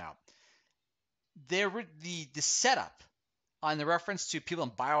SARS-CoV-2 came out, the setup on the reference to people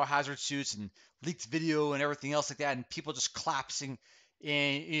in biohazard suits and leaked video and everything else like that, and people just collapsing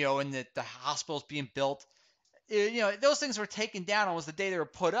in, you know, and the hospitals being built, you know, those things were taken down almost the day they were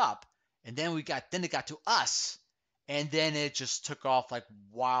put up, and then it got to us, and then it just took off like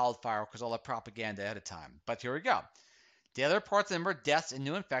wildfire because all that propaganda ahead of time. But here we go. Daily reports of the number of deaths and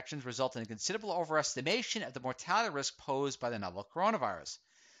new infections result in a considerable overestimation of the mortality risk posed by the novel coronavirus.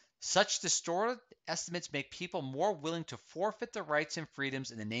 Such distorted estimates make people more willing to forfeit their rights and freedoms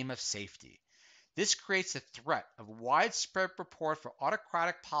in the name of safety. This creates the threat of widespread support for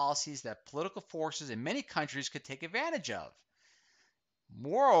autocratic policies that political forces in many countries could take advantage of.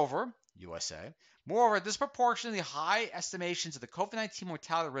 Moreover, disproportionately high estimations of the COVID-19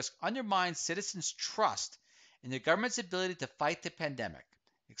 mortality risk undermine citizens' trust in the government's ability to fight the pandemic,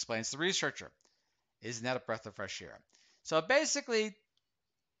 explains the researcher. Isn't that a breath of fresh air? So basically,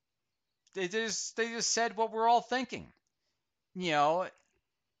 they just said what we're all thinking. You know,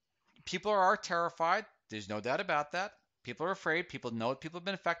 people are terrified. There's no doubt about that. People are afraid. People know people have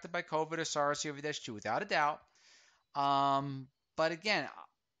been affected by COVID or SARS-CoV-2 without a doubt. But again,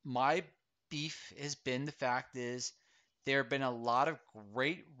 my beef has been the fact is there have been a lot of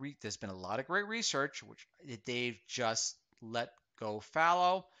great research which they've just let go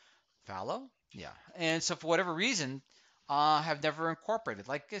fallow. Yeah. And so for whatever reason, have never incorporated.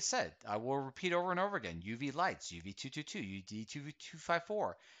 Like I said, I will repeat over and over again, UV lights, UV222,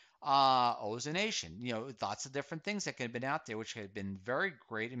 UV254, ozonation, you know, lots of different things that could have been out there which had been very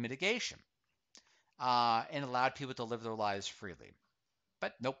great in mitigation and allowed people to live their lives freely.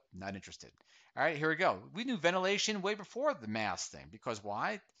 But nope, not interested. All right, here we go. We knew ventilation way before the mask thing. Because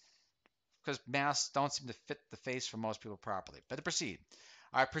why? Because masks don't seem to fit the face for most people properly. But to proceed.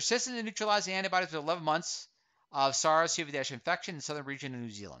 All right, persistent and neutralizing antibodies for 11 months of SARS-CoV-2 infection in the southern region of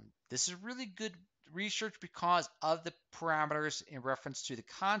New Zealand. This is really good research because of the parameters in reference to the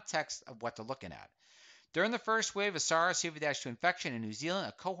context of what they're looking at. During the first wave of SARS-CoV-2 infection in New Zealand,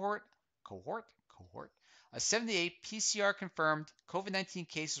 a cohort of 78 PCR-confirmed COVID-19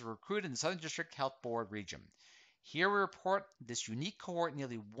 cases were recruited in the Southern District Health Board region. Here we report this unique cohort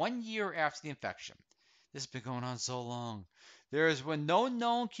nearly 1 year after the infection. This has been going on so long. There has been no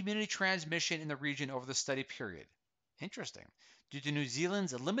known community transmission in the region over the study period. Interesting. Due to New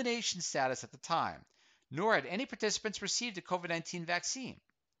Zealand's elimination status at the time, nor had any participants received a COVID-19 vaccine.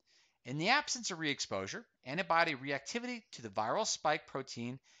 In the absence of re-exposure, antibody reactivity to the viral spike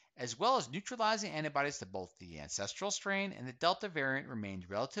protein as well as neutralizing antibodies to both the ancestral strain and the Delta variant remained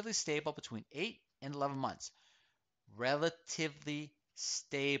relatively stable between 8 and 11 months. Relatively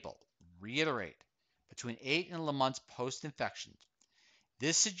stable. Reiterate. Between 8 and 11 months post-infection.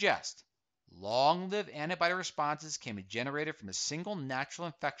 This suggests long-lived antibody responses can be generated from a single natural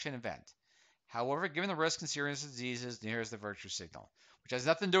infection event. However, given the risk and seriousness of diseases, here's the virtue signal, which has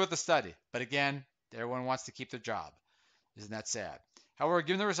nothing to do with the study. But again, everyone wants to keep their job. Isn't that sad? However,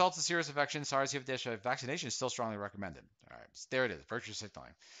 given the results of serious infection, SARS-CoV-2 vaccination is still strongly recommended. All right, so there it is, virtue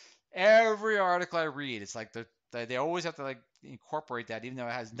signaling. Every article I read, it's like they always have to like incorporate that, even though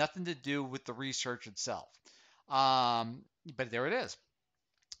it has nothing to do with the research itself. But there it is.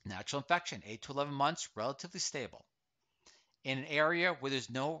 Natural infection, 8 to 11 months, relatively stable. In an area where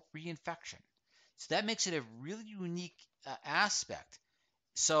there's no reinfection. So that makes it a really unique aspect.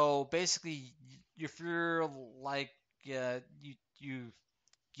 So basically, if you're like, you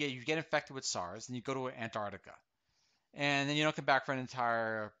get infected with SARS and you go to Antarctica and then you don't come back for an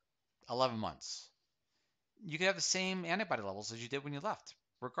entire 11 months. You could have the same antibody levels as you did when you left,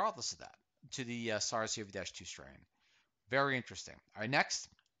 regardless of that, to the SARS-CoV-2 strain. Very interesting. All right, next,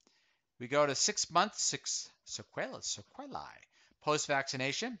 we go to 6 months, 6 sequelae,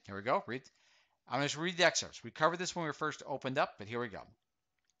 post-vaccination. Here we go. I'm going to read the excerpts. We covered this when we were first opened up, but here we go.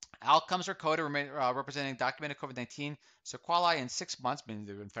 Outcomes are coded representing documented COVID-19 sequelae in 6 months, meaning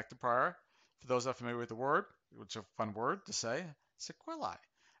they've been infected prior. For those not familiar with the word, which is a fun word to say, sequelae.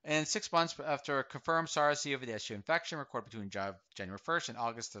 And 6 months after a confirmed SARS-CoV-2 infection recorded between January 1st and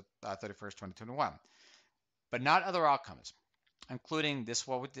August 31st, 2021. But not other outcomes, including this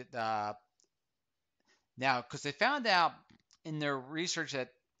what we did. Now, because they found out in their research that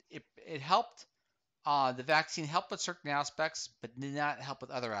it helped, the vaccine helped with certain aspects, but did not help with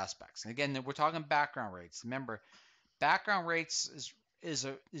other aspects. And again, we're talking background rates. Remember, background rates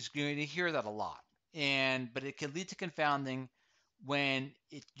is going to hear that a lot, but it can lead to confounding when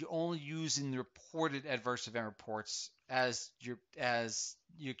you're only using the reported adverse event reports as your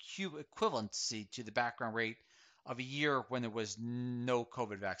equivalency to the background rate of a year when there was no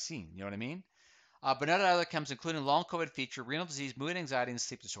COVID vaccine. You know what I mean? But none of other outcomes, including long COVID feature, renal disease, mood, anxiety, and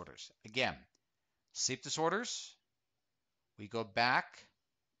sleep disorders. Again, sleep disorders, we go back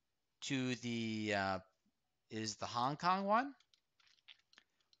to the Hong Kong one,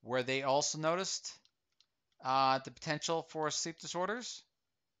 where they also noticed the potential for sleep disorders.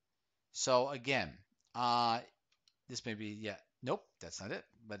 So again, this may be, nope, that's not it.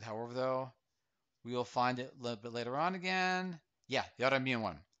 But however, though, we will find it a little bit later on again. Yeah, the autoimmune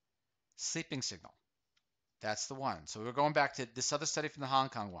one. Sleeping signal. That's the one. So we're going back to this other study from the Hong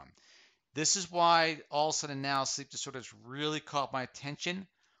Kong one. This is why all of a sudden now sleep disorders really caught my attention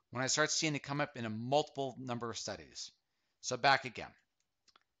when I start seeing it come up in a multiple number of studies. So back again.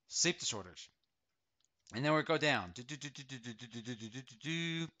 Sleep disorders. And then we go down.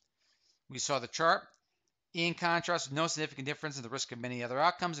 We saw the chart. In contrast, no significant difference in the risk of many other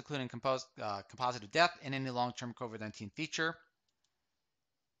outcomes, including composite of death and any long-term COVID-19 feature.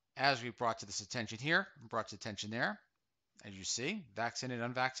 As we brought to this attention here, brought to attention there, as you see, vaccinated,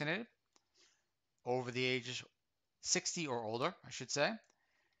 unvaccinated, over the ages 60 or older, I should say.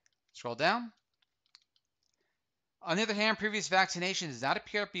 Scroll down. On the other hand, previous vaccination does not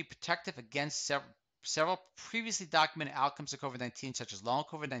appear to be protective against several previously documented outcomes of COVID-19, such as long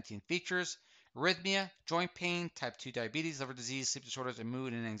COVID-19 features, arrhythmia, joint pain, type 2 diabetes, liver disease, sleep disorders, and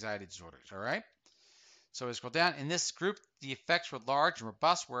mood and anxiety disorders. All right. So we scroll down. In this group, the effects were large and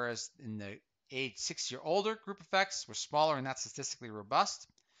robust, whereas in the age 60 or older group effects were smaller and not statistically robust.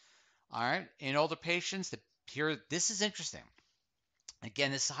 All right. In older patients, here, this is interesting.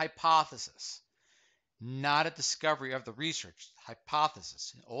 Again, this is a hypothesis, not a discovery of the research.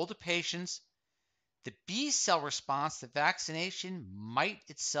 Hypothesis. In older patients, the B cell response to vaccination might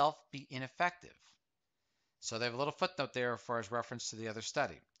itself be ineffective. So they have a little footnote there as far as reference to the other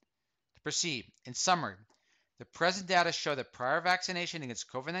study. To proceed, in summary, the present data show that prior vaccination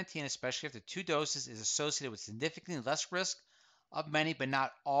against COVID-19, especially after 2 doses, is associated with significantly less risk of many but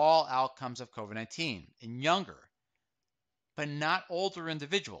not all outcomes of COVID-19 in younger but not older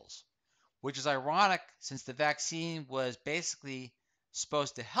individuals, which is ironic since the vaccine was basically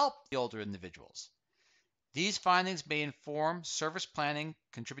supposed to help the older individuals. These findings may inform service planning,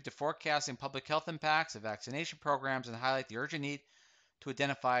 contribute to forecasting public health impacts of vaccination programs, and highlight the urgent need to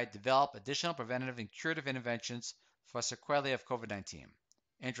identify, develop additional preventative and curative interventions for sequelae of COVID-19.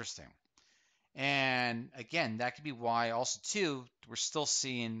 Interesting. And again, that could be why also, too, we're still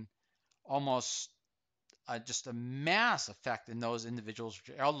seeing almost just a mass effect in those individuals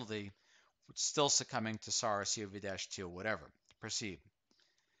which are elderly, still succumbing to SARS-CoV-2 or whatever. Proceed.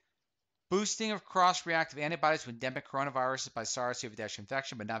 Boosting of cross-reactive antibodies to endemic coronaviruses by SARS-CoV-2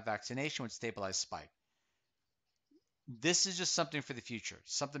 infection but not vaccination would stabilize spike. This is just something for the future.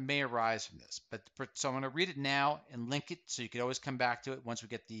 Something may arise from this. So I'm going to read it now and link it so you can always come back to it once we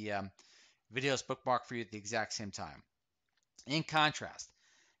get the videos bookmarked for you at the exact same time. In contrast,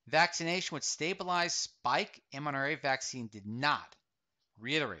 vaccination would stabilize spike. mRNA vaccine did not,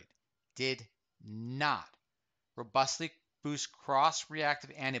 reiterate, did not robustly boost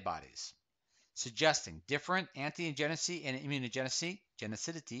cross-reactive antibodies, suggesting different antigenicity and immunogenicity,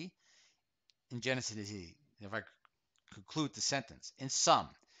 if I conclude the sentence. In sum,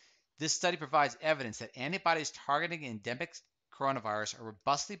 this study provides evidence that antibodies targeting endemic coronavirus are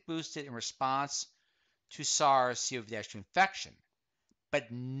robustly boosted in response to SARS-CoV-2 infection,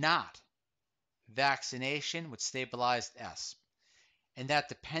 but not vaccination with stabilized S. And that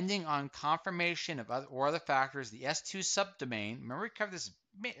depending on confirmation of other factors, the S2 subdomain, remember we covered this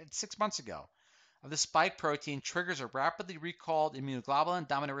 6 months ago, of the spike protein triggers a rapidly recalled immunoglobulin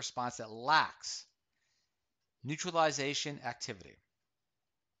dominant response that lacks neutralization activity.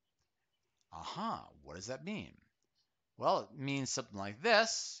 What does that mean? Well, it means something like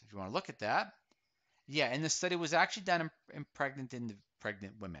this, if you want to look at that. Yeah, and the study was actually done in pregnant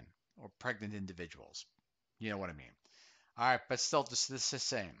women or pregnant individuals. You know what I mean. All right, but still, this is the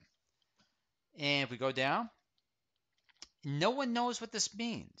same. And if we go down, no one knows what this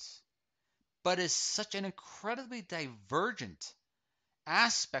means, but it's such an incredibly divergent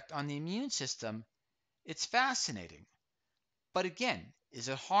aspect on the immune system. It's fascinating. But again, is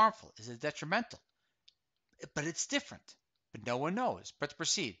it harmful? Is it detrimental? But it's different. But no one knows. But to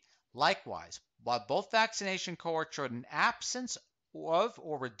proceed. Likewise, while both vaccination cohorts showed an absence of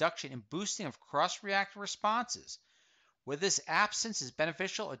or reduction in boosting of cross-reactive responses, whether this absence is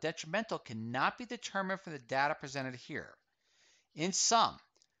beneficial or detrimental cannot be determined from the data presented here. In sum,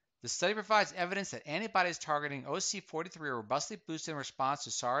 the study provides evidence that antibodies targeting OC43 are robustly boosted in response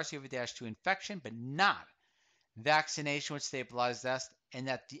to SARS-CoV-2 infection, but not vaccination would stabilize that, and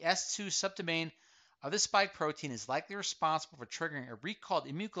that the S2 subdomain of the spike protein is likely responsible for triggering a recalled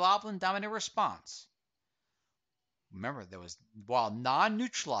immunoglobulin dominant response. Remember, while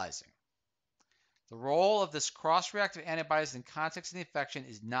non-neutralizing, the role of this cross-reactive antibodies in context of the infection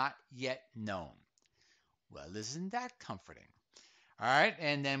is not yet known. Well, isn't that comforting? All right,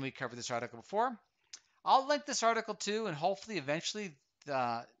 and then we covered this article before. I'll link this article too, and hopefully eventually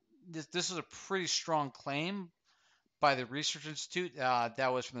this was a pretty strong claim by the Research Institute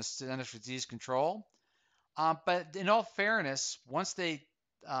that was from the Centers for Disease Control. But in all fairness, once they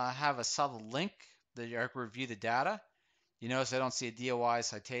have a solid link that you can review the data, you notice I don't see a DOI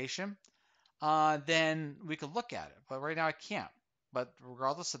citation, then we could look at it. But right now I can't. But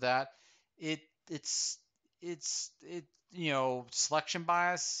regardless of that, it's selection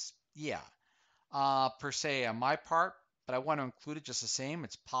bias, yeah, per se on my part, but I want to include it just the same.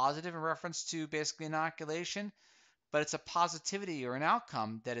 It's positive in reference to basically inoculation, but it's a positivity or an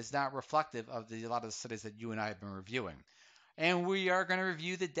outcome that is not reflective of a lot of the studies that you and I have been reviewing. And we are going to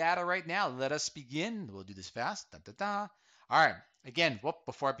review the data right now. Let us begin. We'll do this fast. All right. Again,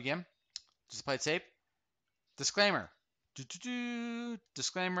 before I begin, just play it safe. Disclaimer.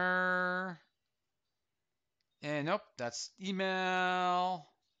 Disclaimer. And nope, that's email.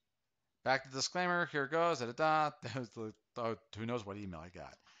 Back to the disclaimer. Here it goes. Who knows what email I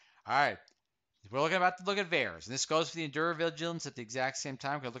got. All right. We're about to look at VAERS. And this goes for the EUDRAVIGILANCE at the exact same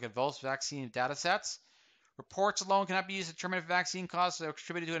time. We're going to look at both vaccine data sets. Reports alone cannot be used to determine if vaccine causes or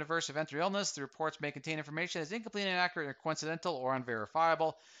contributed to an adverse event or illness. The reports may contain information that is incomplete, inaccurate, or coincidental, or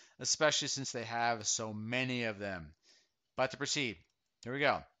unverifiable, especially since they have so many of them. But to proceed, here we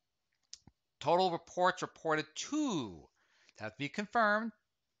go. Total reports reported to have to be confirmed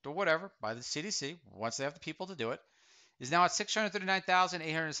or whatever by the CDC once they have the people to do it is now at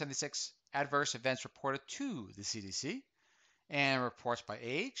 639,876 adverse events reported to the CDC, and reports by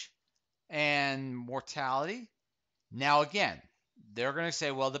age and mortality. Now again, they're going to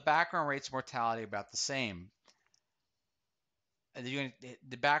say, well, the background rates of mortality are about the same. The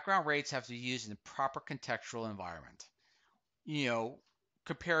background rates have to be used in the proper contextual environment.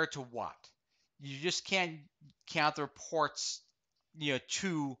 Compared to what? You just can't count the reports,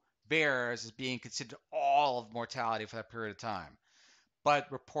 to VAERS as being considered all of mortality for that period of time.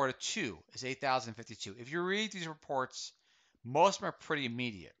 But reported to is 8,052. If you read these reports, most of them are pretty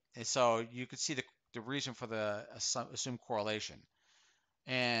immediate. And so you can see the reason for the assumed correlation.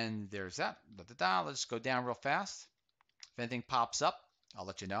 And there's that. Let's go down real fast. If anything pops up, I'll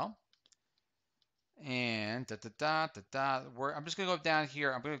let you know. And I'm just going to go down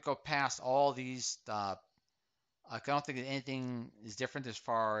here. I'm going to go past all these. I don't think that anything is different as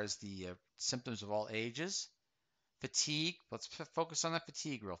far as the symptoms of all ages. Fatigue. Let's focus on that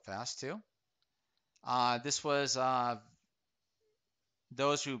fatigue real fast too. This was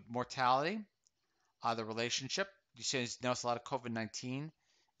those who mortality, the relationship. You notice a lot of COVID-19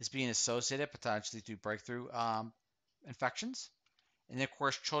 is being associated potentially to breakthrough infections. And then, of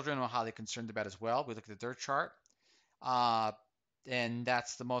course, children are highly concerned about as well. We look at their chart. And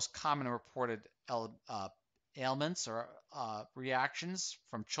that's the most common reported ailments or reactions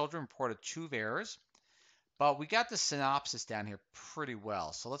from children reported to VAERS. But we got the synopsis down here pretty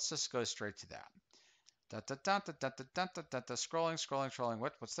well. So let's just go straight to that. Scrolling.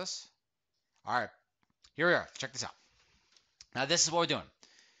 What's this? All right. Here we are. Check this out. Now, this is what we're doing.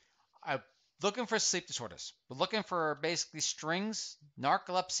 I'm looking for sleep disorders. We're looking for basically strings,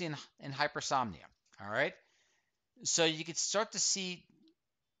 narcolepsy, and hypersomnia. All right. So you can start to see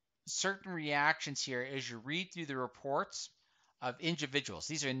certain reactions here as you read through the reports of individuals.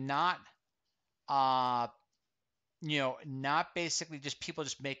 These are not not basically just people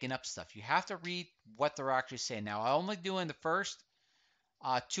just making up stuff. You have to read what they're actually saying. Now, I'm only doing the first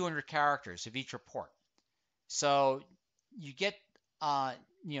 200 characters of each report. So you get,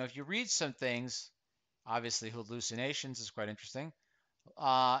 if you read some things, obviously hallucinations is quite interesting.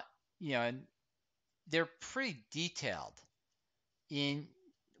 And they're pretty detailed in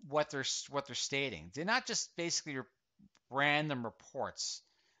what they're stating. They're not just basically random reports,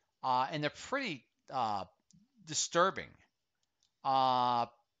 and they're pretty disturbing.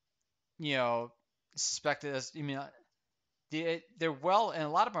 Suspected as they're well, and a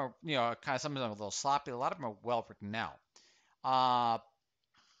lot of them are kind of, some of them are a little sloppy. A lot of them are well written out.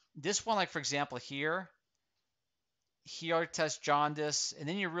 This one, like for example here, he already tests jaundice, and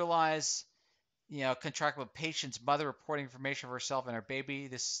then you realize, contract with patient's mother reporting information of herself and her baby.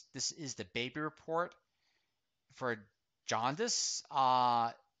 This is the baby report for jaundice.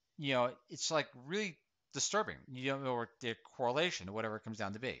 It's like really disturbing. You don't know the correlation, whatever it comes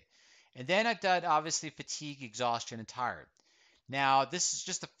down to be. And then I've done obviously fatigue, exhaustion, and tired. Now this is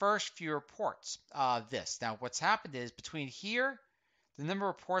just the first few reports of this. Now what's happened is between here, the number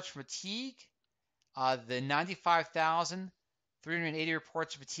of reports for fatigue, the 95,380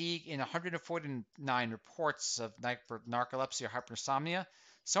 reports of fatigue, and 149 reports of narcolepsy or hypersomnia,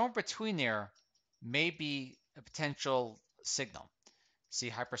 somewhere between there may be a potential signal. See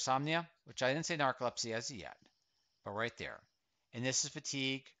hypersomnia, which I didn't say narcolepsy as yet, but right there. And this is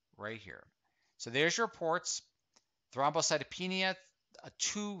fatigue right here. So there's your reports. Thrombocytopenia,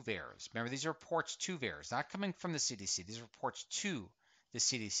 2 VAERS. Remember, these are reports to VAERS, not coming from the CDC. These are reports to the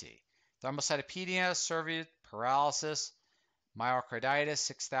CDC. Thrombocytopenia, cervical paralysis, myocarditis,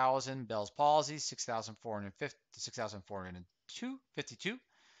 6,000, Bell's palsy, 6,452,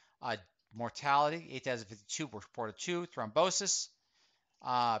 mortality, 8,052 were reported 2, thrombosis,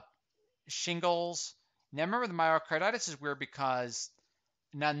 shingles. Now remember, the myocarditis is weird because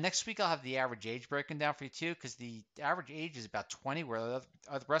now next week I'll have the average age broken down for you too, because the average age is about 20, where the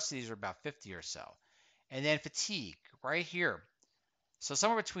rest of these are about 50 or so. And then fatigue right here. So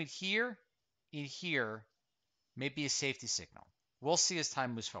somewhere between here and here may be a safety signal. We'll see as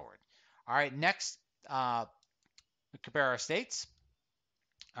time moves forward. All right, next, we compare our states.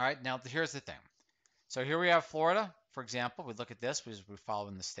 All right, now here's the thing. So here we have Florida, for example. We look at this because we're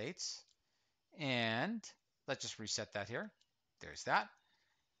following the states. And let's just reset that here. There's that.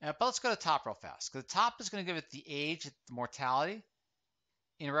 But let's go to the top real fast, because the top is going to give it the age, the mortality,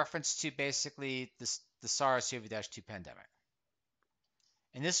 in reference to basically the SARS-CoV-2 pandemic.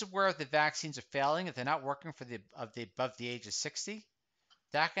 And this is where the vaccines are failing. If they're not working for above the age of 60,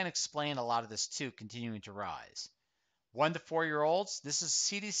 that can explain a lot of this too, continuing to rise. 1 to 4-year-olds, this is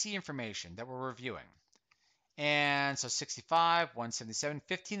CDC information that we're reviewing. And so 65, 177,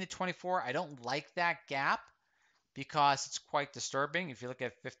 15 to 24. I don't like that gap because it's quite disturbing. If you look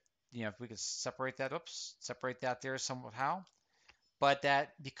at, if we could separate that there somehow. But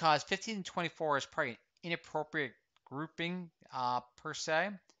that, because 15 to 24 is probably an inappropriate grouping per se.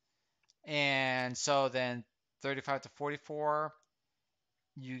 And so then 35 to 44,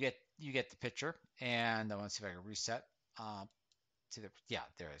 you get the picture. And I want to see if I can reset to the, yeah,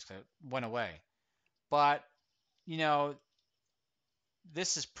 there it is. So it went away. But,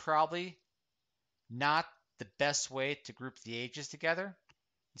 this is probably not the best way to group the ages together.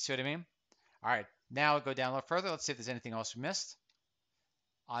 You see what I mean? All right, now we'll go down a little further. Let's see if there's anything else we missed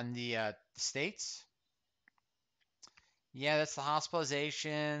on the states. Yeah, that's the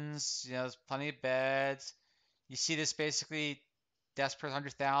hospitalizations. There's plenty of beds. You see this basically deaths per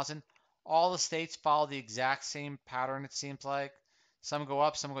 100,000. All the states follow the exact same pattern, it seems like. Some go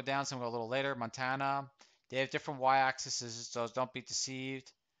up, some go down, some go a little later. Montana, they have different y-axes, so don't be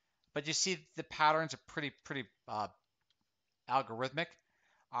deceived. But you see the patterns are pretty algorithmic.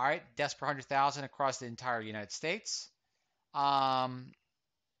 All right, deaths per 100,000 across the entire United States. I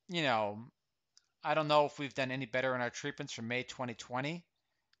don't know if we've done any better in our treatments from May 2020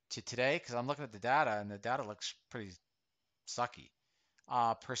 to today, because I'm looking at the data, and the data looks pretty sucky,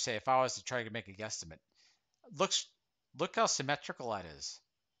 per se, if I was to try to make a guesstimate. Look how symmetrical that is.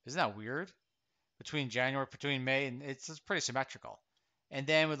 Isn't that weird? Between May, and it's pretty symmetrical. And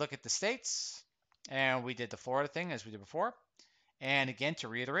then we look at the states, and we did the Florida thing as we did before. And again, to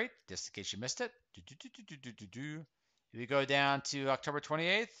reiterate, just in case you missed it, if we go down to October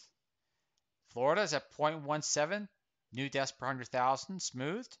 28th, Florida is at 0.17 new deaths per 100,000,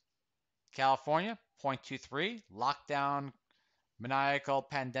 smoothed. California, 0.23, lockdown, maniacal,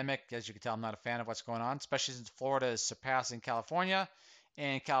 pandemic. As you can tell, I'm not a fan of what's going on, especially since Florida is surpassing California.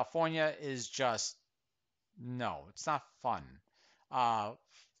 And California is just, no, it's not fun.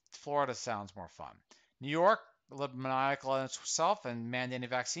 Florida sounds more fun. New York, a little maniacal in itself and mandating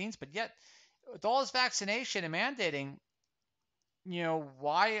vaccines, but yet with all this vaccination and mandating,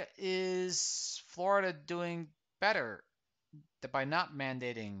 why is Florida doing better by not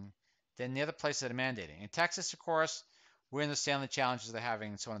mandating than the other places that are mandating? In Texas, of course, we understand the challenges they're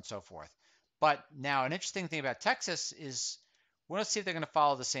having and so on and so forth. But now an interesting thing about Texas is we want to see if they're going to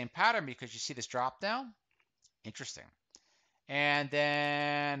follow the same pattern because you see this drop down. Interesting. And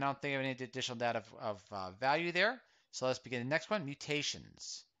then I don't think I have any additional data of value there. So let's begin the next one,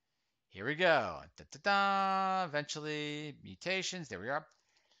 mutations. Here we go. Da, da, da. Eventually, mutations. There we are.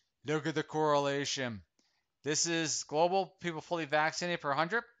 Look at the correlation. This is global people fully vaccinated per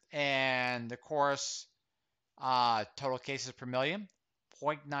 100. And, of course, total cases per million.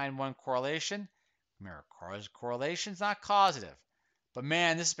 0.91 correlation. Remember, correlation's not causative. But,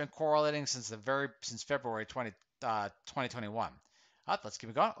 man, this has been correlating since February 2021. Let's keep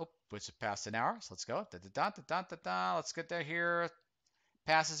it going. Oh, it's past an hour. So let's go. Da, da, da, da, da, da. Let's get there here.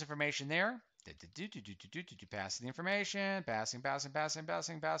 Pass this information there. Pass the information.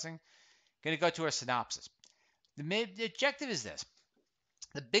 Passing. Going to go to our synopsis. The objective is this.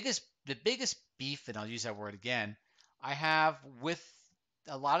 The biggest beef, and I'll use that word again, I have with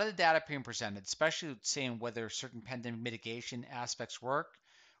a lot of the data being presented, especially saying whether certain pandemic mitigation aspects work,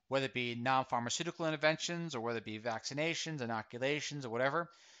 whether it be non-pharmaceutical interventions or whether it be vaccinations, inoculations, or whatever.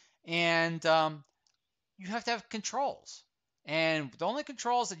 And you have to have controls. And the only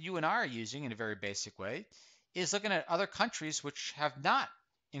controls that you and I are using in a very basic way is looking at other countries which have not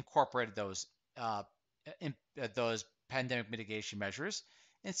incorporated those pandemic mitigation measures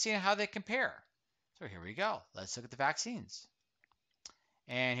and seeing how they compare. So here we go. Let's look at the vaccines.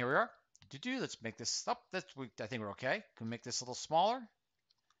 And here we are. Let's make this up. I think we're okay. Can we make this a little smaller?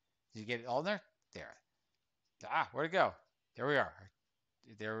 Did you get it all in there? There. Where'd it go? There we are.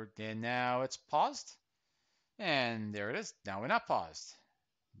 There. And now it's paused. And there it is. Now we're not paused.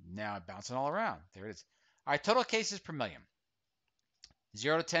 Now it's bouncing all around. There it is. All right, total cases per million.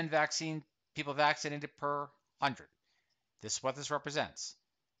 0 to 10 people vaccinated per 100. This is what this represents.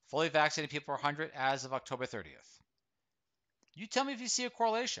 Fully vaccinated people per 100 as of October 30th. You tell me if you see a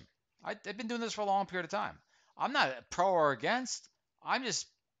correlation. I've been doing this for a long period of time. I'm not pro or against. I'm just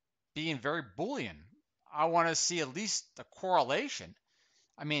being very Boolean. I want to see at least a correlation.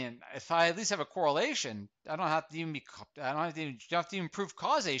 I mean, if I at least have a correlation, I don't have to even prove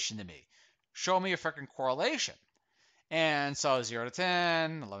causation to me. Show me a freaking correlation. And so 0 to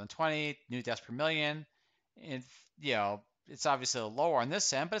 10, 11, 20, new deaths per million. And, it's obviously lower on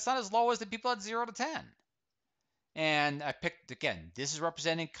this end, but it's not as low as the people at 0 to 10. And I picked, again, this is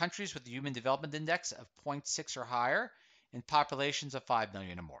representing countries with the Human Development Index of 0.6 or higher and populations of 5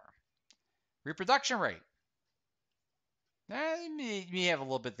 million or more. Reproduction rate. You may have a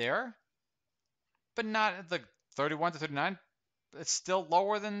little bit there, but not at the 31 to 39. It's still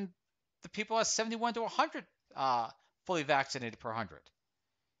lower than the people at 71 to 100 fully vaccinated per 100.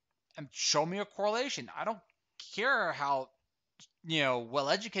 And show me a correlation. I don't care how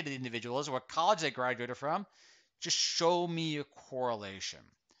well-educated the individual is or what college they graduated from. Just show me a correlation.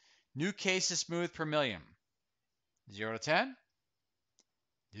 New cases smooth per million. 0 to 10.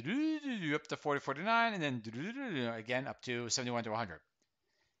 Up to 40, 49, and then again up to 71 to 100.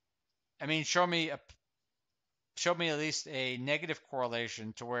 I mean, show me at least a negative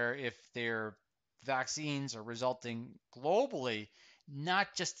correlation to where if their vaccines are resulting globally, not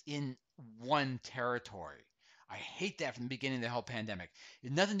just in one territory. I hate that from the beginning of the whole pandemic.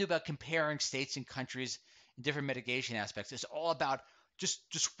 It's nothing to do about comparing states and countries and different mitigation aspects. It's all about just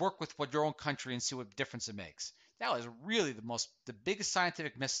work with what your own country and see what difference it makes. That was really the biggest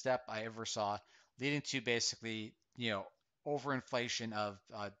scientific misstep I ever saw, leading to basically, overinflation of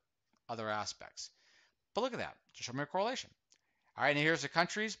other aspects. But look at that. Just show me a correlation. All right, and here's the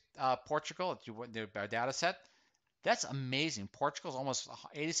countries. Portugal, our data set. That's amazing. Portugal's almost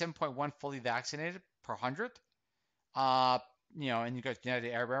 87.1 fully vaccinated per 100. And you got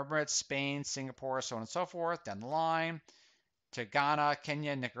United Arab Emirates, Spain, Singapore, so on and so forth, down the line. To Ghana,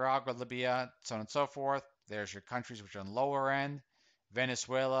 Kenya, Nicaragua, Libya, so on and so forth. There's your countries which are on the lower end.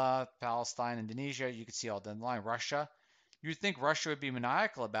 Venezuela, Palestine, Indonesia. You can see all down the line. Russia. You'd think Russia would be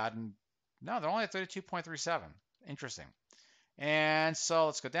maniacal about it. And no, they're only at 32.37. Interesting. And so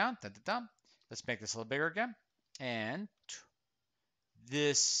let's go down. Let's make this a little bigger again. And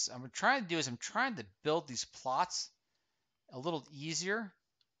this, I'm trying to build these plots a little easier.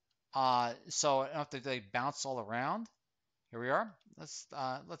 So I don't have to bounce all around. Here we are. Let's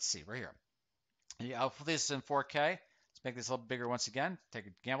see right here. Yeah, I'll put this in 4K. Let's make this a little bigger once again. Take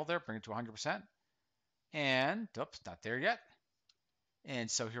a gamble there, bring it to 100%. And, oops, not there yet.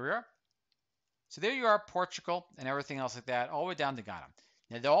 And so here we are. So there you are, Portugal and everything else like that, all the way down to Ghana.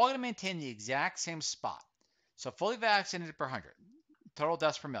 Now they're all going to maintain the exact same spot. So fully vaccinated per 100, total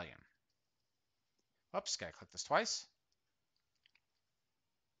deaths per million. Oops, gotta click this twice.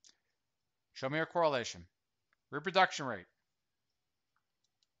 Show me your correlation. Reproduction rate.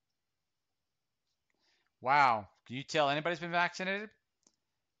 Wow, can you tell anybody's been vaccinated?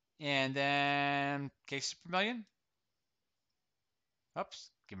 And then cases per million. Oops,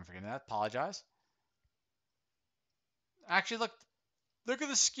 keep me forgetting that. Apologize. Actually, look at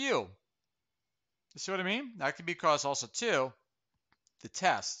the skew. You see what I mean? That could be caused also too the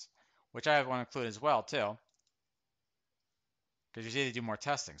test, which I want to include as well too, because you see they do more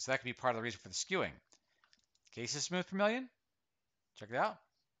testing. So that could be part of the reason for the skewing. Cases smooth per million. Check it out.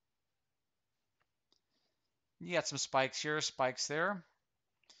 You got some spikes here, spikes there.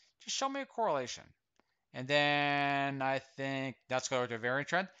 Just show me a correlation. And then I think let's go to a variant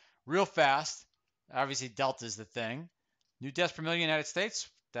trend. Real fast. Obviously, Delta is the thing. New deaths per million United States,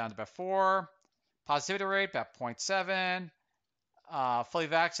 down to about 4. Positivity rate, about 0.7. Fully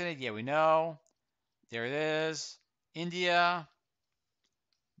vaccinated, yeah, we know. There it is. India,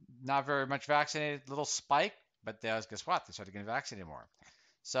 not very much vaccinated. Little spike, but guess what? They started getting vaccinated more.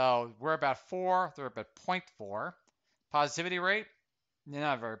 So we're about 4. They're about 0.4. Positivity rate,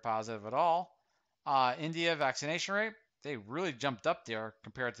 not very positive at all. India vaccination rate, they really jumped up there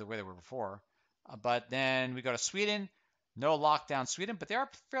compared to the way they were before. But then we go to Sweden, no lockdown Sweden, but they are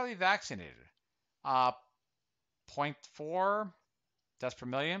fairly vaccinated. 0.4 deaths per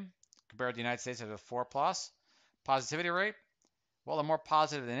million compared to the United States at a 4 plus. Positivity rate, well, they're more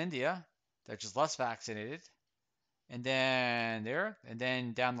positive than India. They're just less vaccinated. And then there, and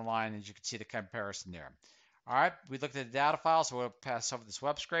then down the line, as you can see the comparison there. All right, we looked at the data file, so we'll pass over this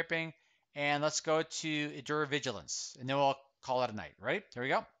web scraping. And let's go to EUDRAVIGILANCE, and then we'll call it a night, right? Here we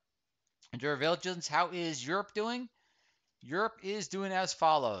go. EUDRAVIGILANCE, how is Europe doing? Europe is doing as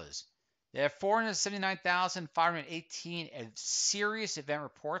follows. They have 479,518 serious event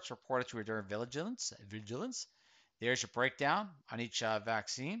reports reported to EUDRAVIGILANCE. There's your breakdown on each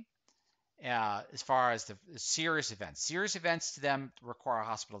vaccine. As far as the serious events. Serious events to them require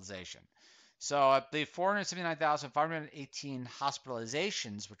hospitalization. So I believe 479,518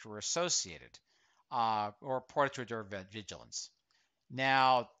 hospitalizations which were associated or reported to EUDRAVIGILANCE.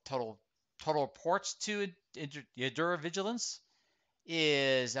 Now, total reports to EUDRAVIGILANCE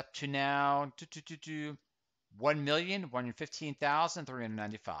is up to now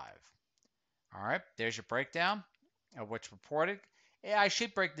 1,115,395. All right, there's your breakdown of what's reported. I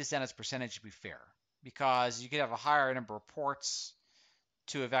should break this down as percentage to be fair, because you could have a higher number of reports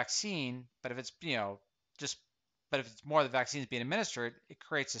to a vaccine, but if it's but if it's more of the vaccines being administered, it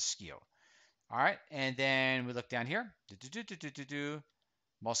creates a skew. All right, and then we look down here.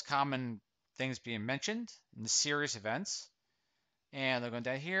 Most common things being mentioned in the serious events, and they're going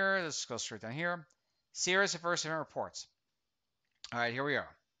down here. Let's go straight down here. Serious adverse event reports. All right, here we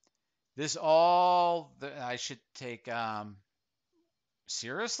are. This all I should take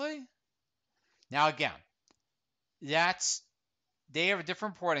seriously. Now again, they have a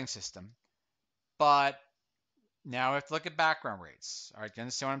different reporting system, but now we have to look at background rates. All right, you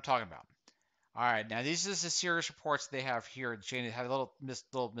understand what I'm talking about? All right, now these are the serious reports they have here. Jane had a little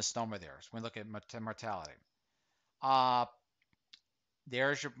misnomer there. So when we look at mortality,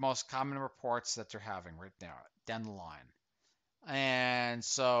 there's your most common reports that they're having right now down the line. And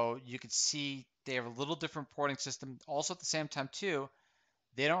so you can see they have a little different reporting system. Also at the same time too,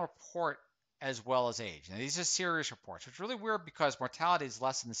 they don't report as well as age. Now these are serious reports, which is really weird because mortality is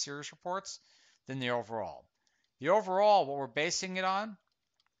less in the serious reports than the overall. The overall, what we're basing it on,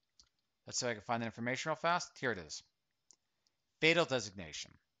 let's see if I can find that information real fast. Here it is. Fatal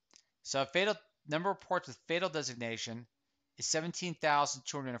designation. So fatal number of reports with fatal designation is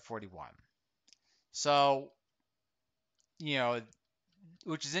 17,241. So,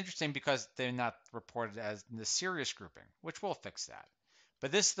 which is interesting because they're not reported as in the serious grouping, which will fix that.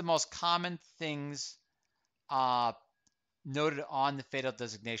 But this is the most common things noted on the fatal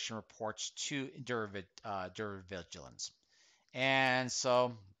designation reports to EUDRAVIGILANCE. And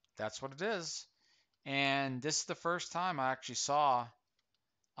so that's what it is. And this is the first time I actually saw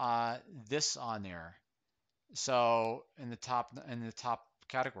this on there. So in the top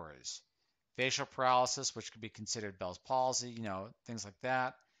categories, facial paralysis, which could be considered Bell's palsy, things like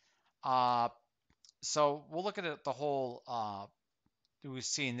that. So we'll look at it the whole. We've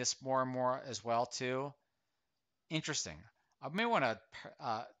seen this more and more as well too. Interesting. I may want to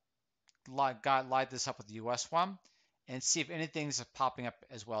light this up with the U.S. one and see if anything's popping up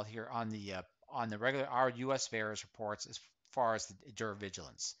as well here on the regular our U.S. VAERS reports far as the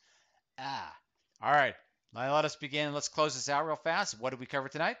EUDRAVIGILANCE. All right. Now let us begin. Let's close this out real fast. What did we cover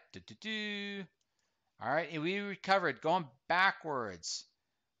tonight? All right, and we covered going backwards.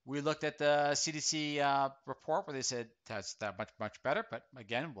 We looked at the CDC report where they said that's that much better, but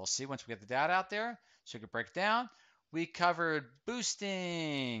again, we'll see once we get the data out there, so we can break it down. We covered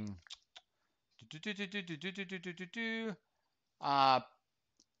boosting.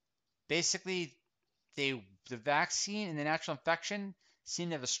 Basically, the vaccine and the natural infection seem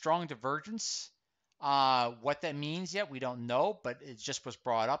to have a strong divergence. What that means yet, we don't know, but it just was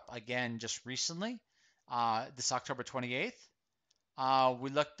brought up again just recently, this October 28th. We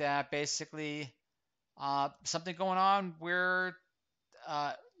looked at basically something going on where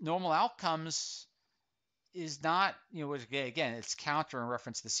normal outcomes is not, again, it's counter in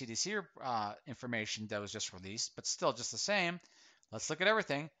reference to the CDC information that was just released, but still just the same. Let's look at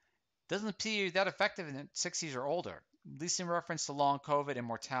everything. Doesn't appear that effective in the 60s or older, at least in reference to long COVID and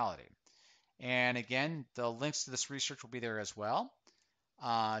mortality. And again, the links to this research will be there as well,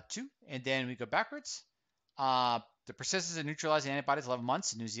 too. And then we go backwards. The persistence of neutralizing antibodies 11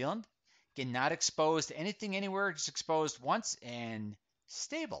 months in New Zealand. Again, not exposed to anything anywhere, just exposed once and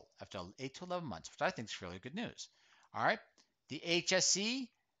stable after 8 to 11 months, which I think is really good news. All right. The HSC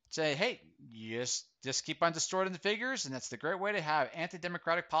say, hey, you just keep on distorting the figures, and that's the great way to have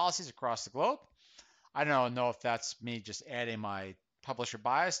anti-democratic policies across the globe. I don't know if that's me just adding my publisher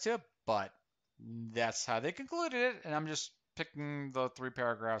bias to it, but that's how they concluded it, and I'm just picking the 3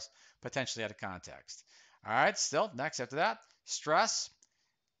 paragraphs potentially out of context. All right, still, next after that, stress.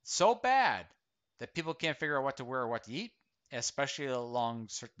 So bad that people can't figure out what to wear or what to eat, especially along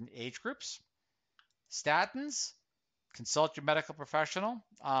certain age groups. Statins, consult your medical professional.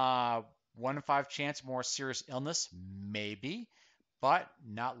 1 in 5 chance of more serious illness, maybe, but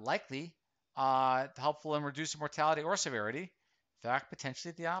not likely helpful in reducing mortality or severity. In fact,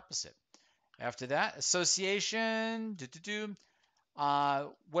 potentially the opposite. After that, association,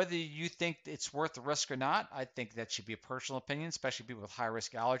 whether you think it's worth the risk or not, I think that should be a personal opinion, especially people with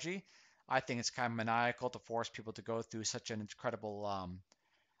high-risk allergy. I think it's kind of maniacal to force people to go through such an incredible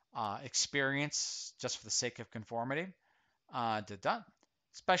experience just for the sake of conformity.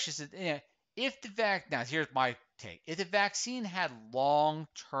 Especially if the now here's my take. If the vaccine had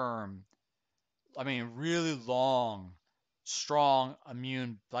long-term, really long, strong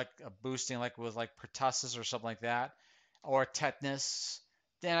immune, like a boosting, like with like pertussis or something like that, or tetanus,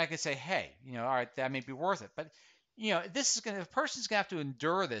 then I could say, hey, all right, that may be worth it. But this is the person's gonna have to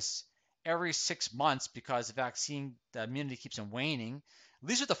endure this every 6 months because the immunity keeps on waning. At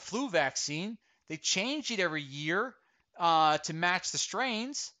least with the flu vaccine, they change it every year to match the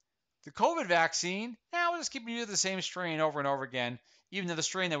strains. The COVID vaccine, we're just keeping you the same strain over and over again, even though the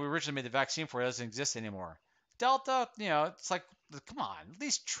strain that we originally made the vaccine for doesn't exist anymore. Delta, it's like, come on, at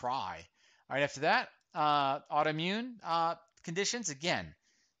least try. All right, after that, autoimmune conditions, again,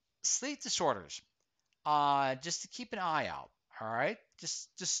 sleep disorders, just to keep an eye out. All right,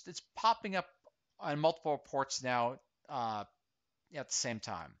 just it's popping up on multiple reports now at the same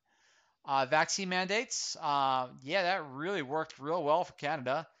time. Vaccine mandates, that really worked real well for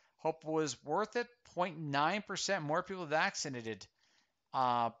Canada. Hope it was worth it. 0.9% more people vaccinated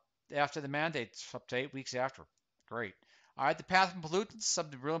after the mandates, up to 8 weeks after. Great. All right, the pathogen pollutants,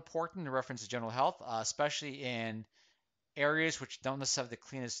 something real important in reference to general health, especially in areas which don't necessarily have the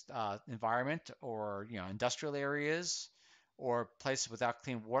cleanest environment, or industrial areas or places without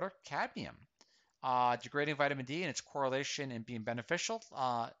clean water. Cadmium, degrading vitamin D and its correlation in being beneficial,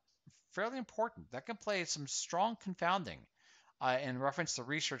 fairly important. That can play some strong confounding in reference to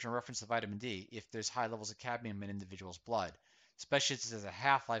research and reference to vitamin D if there's high levels of cadmium in individuals' blood, especially since there's a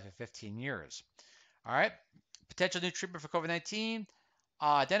half-life of 15 years. All right, potential new treatment for COVID-19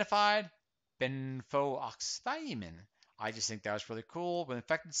 identified, Benfooxythiamine. I just think that was really cool. When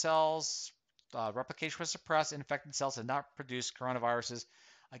infected cells, replication was suppressed, infected cells had not produced coronaviruses.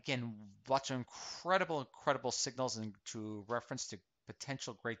 Again, lots of incredible signals into reference to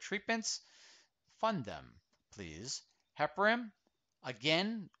potential great treatments. Fund them, please. Heparin,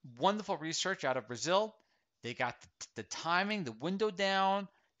 again, wonderful research out of Brazil. They got the timing, the window down,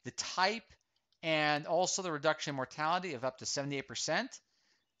 the type, and also the reduction in mortality of up to 78%.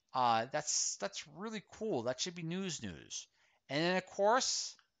 That's really cool. That should be news. And then, of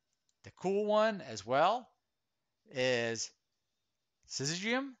course, the cool one as well is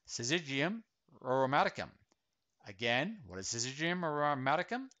Syzygium aromaticum. Again, what is Syzygium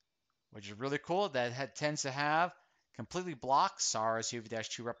aromaticum? Which is really cool. That tends to have completely block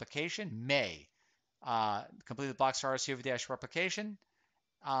SARS-CoV-2 replication. Completely block SARS-CoV-2 replication.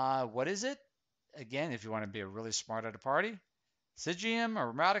 What is it? again, if you want to be a really smart at a party, Syzygium,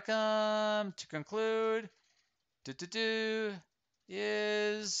 aromaticum, to conclude,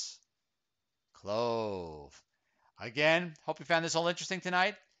 is clove. Again, hope you found this all interesting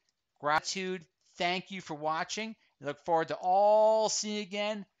tonight. Gratitude. Thank you for watching. I look forward to all seeing you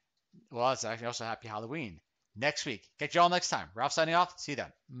again. Well, it's actually also happy Halloween next week. Catch you all next time. Ralph signing off. See you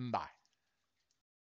then. Bye.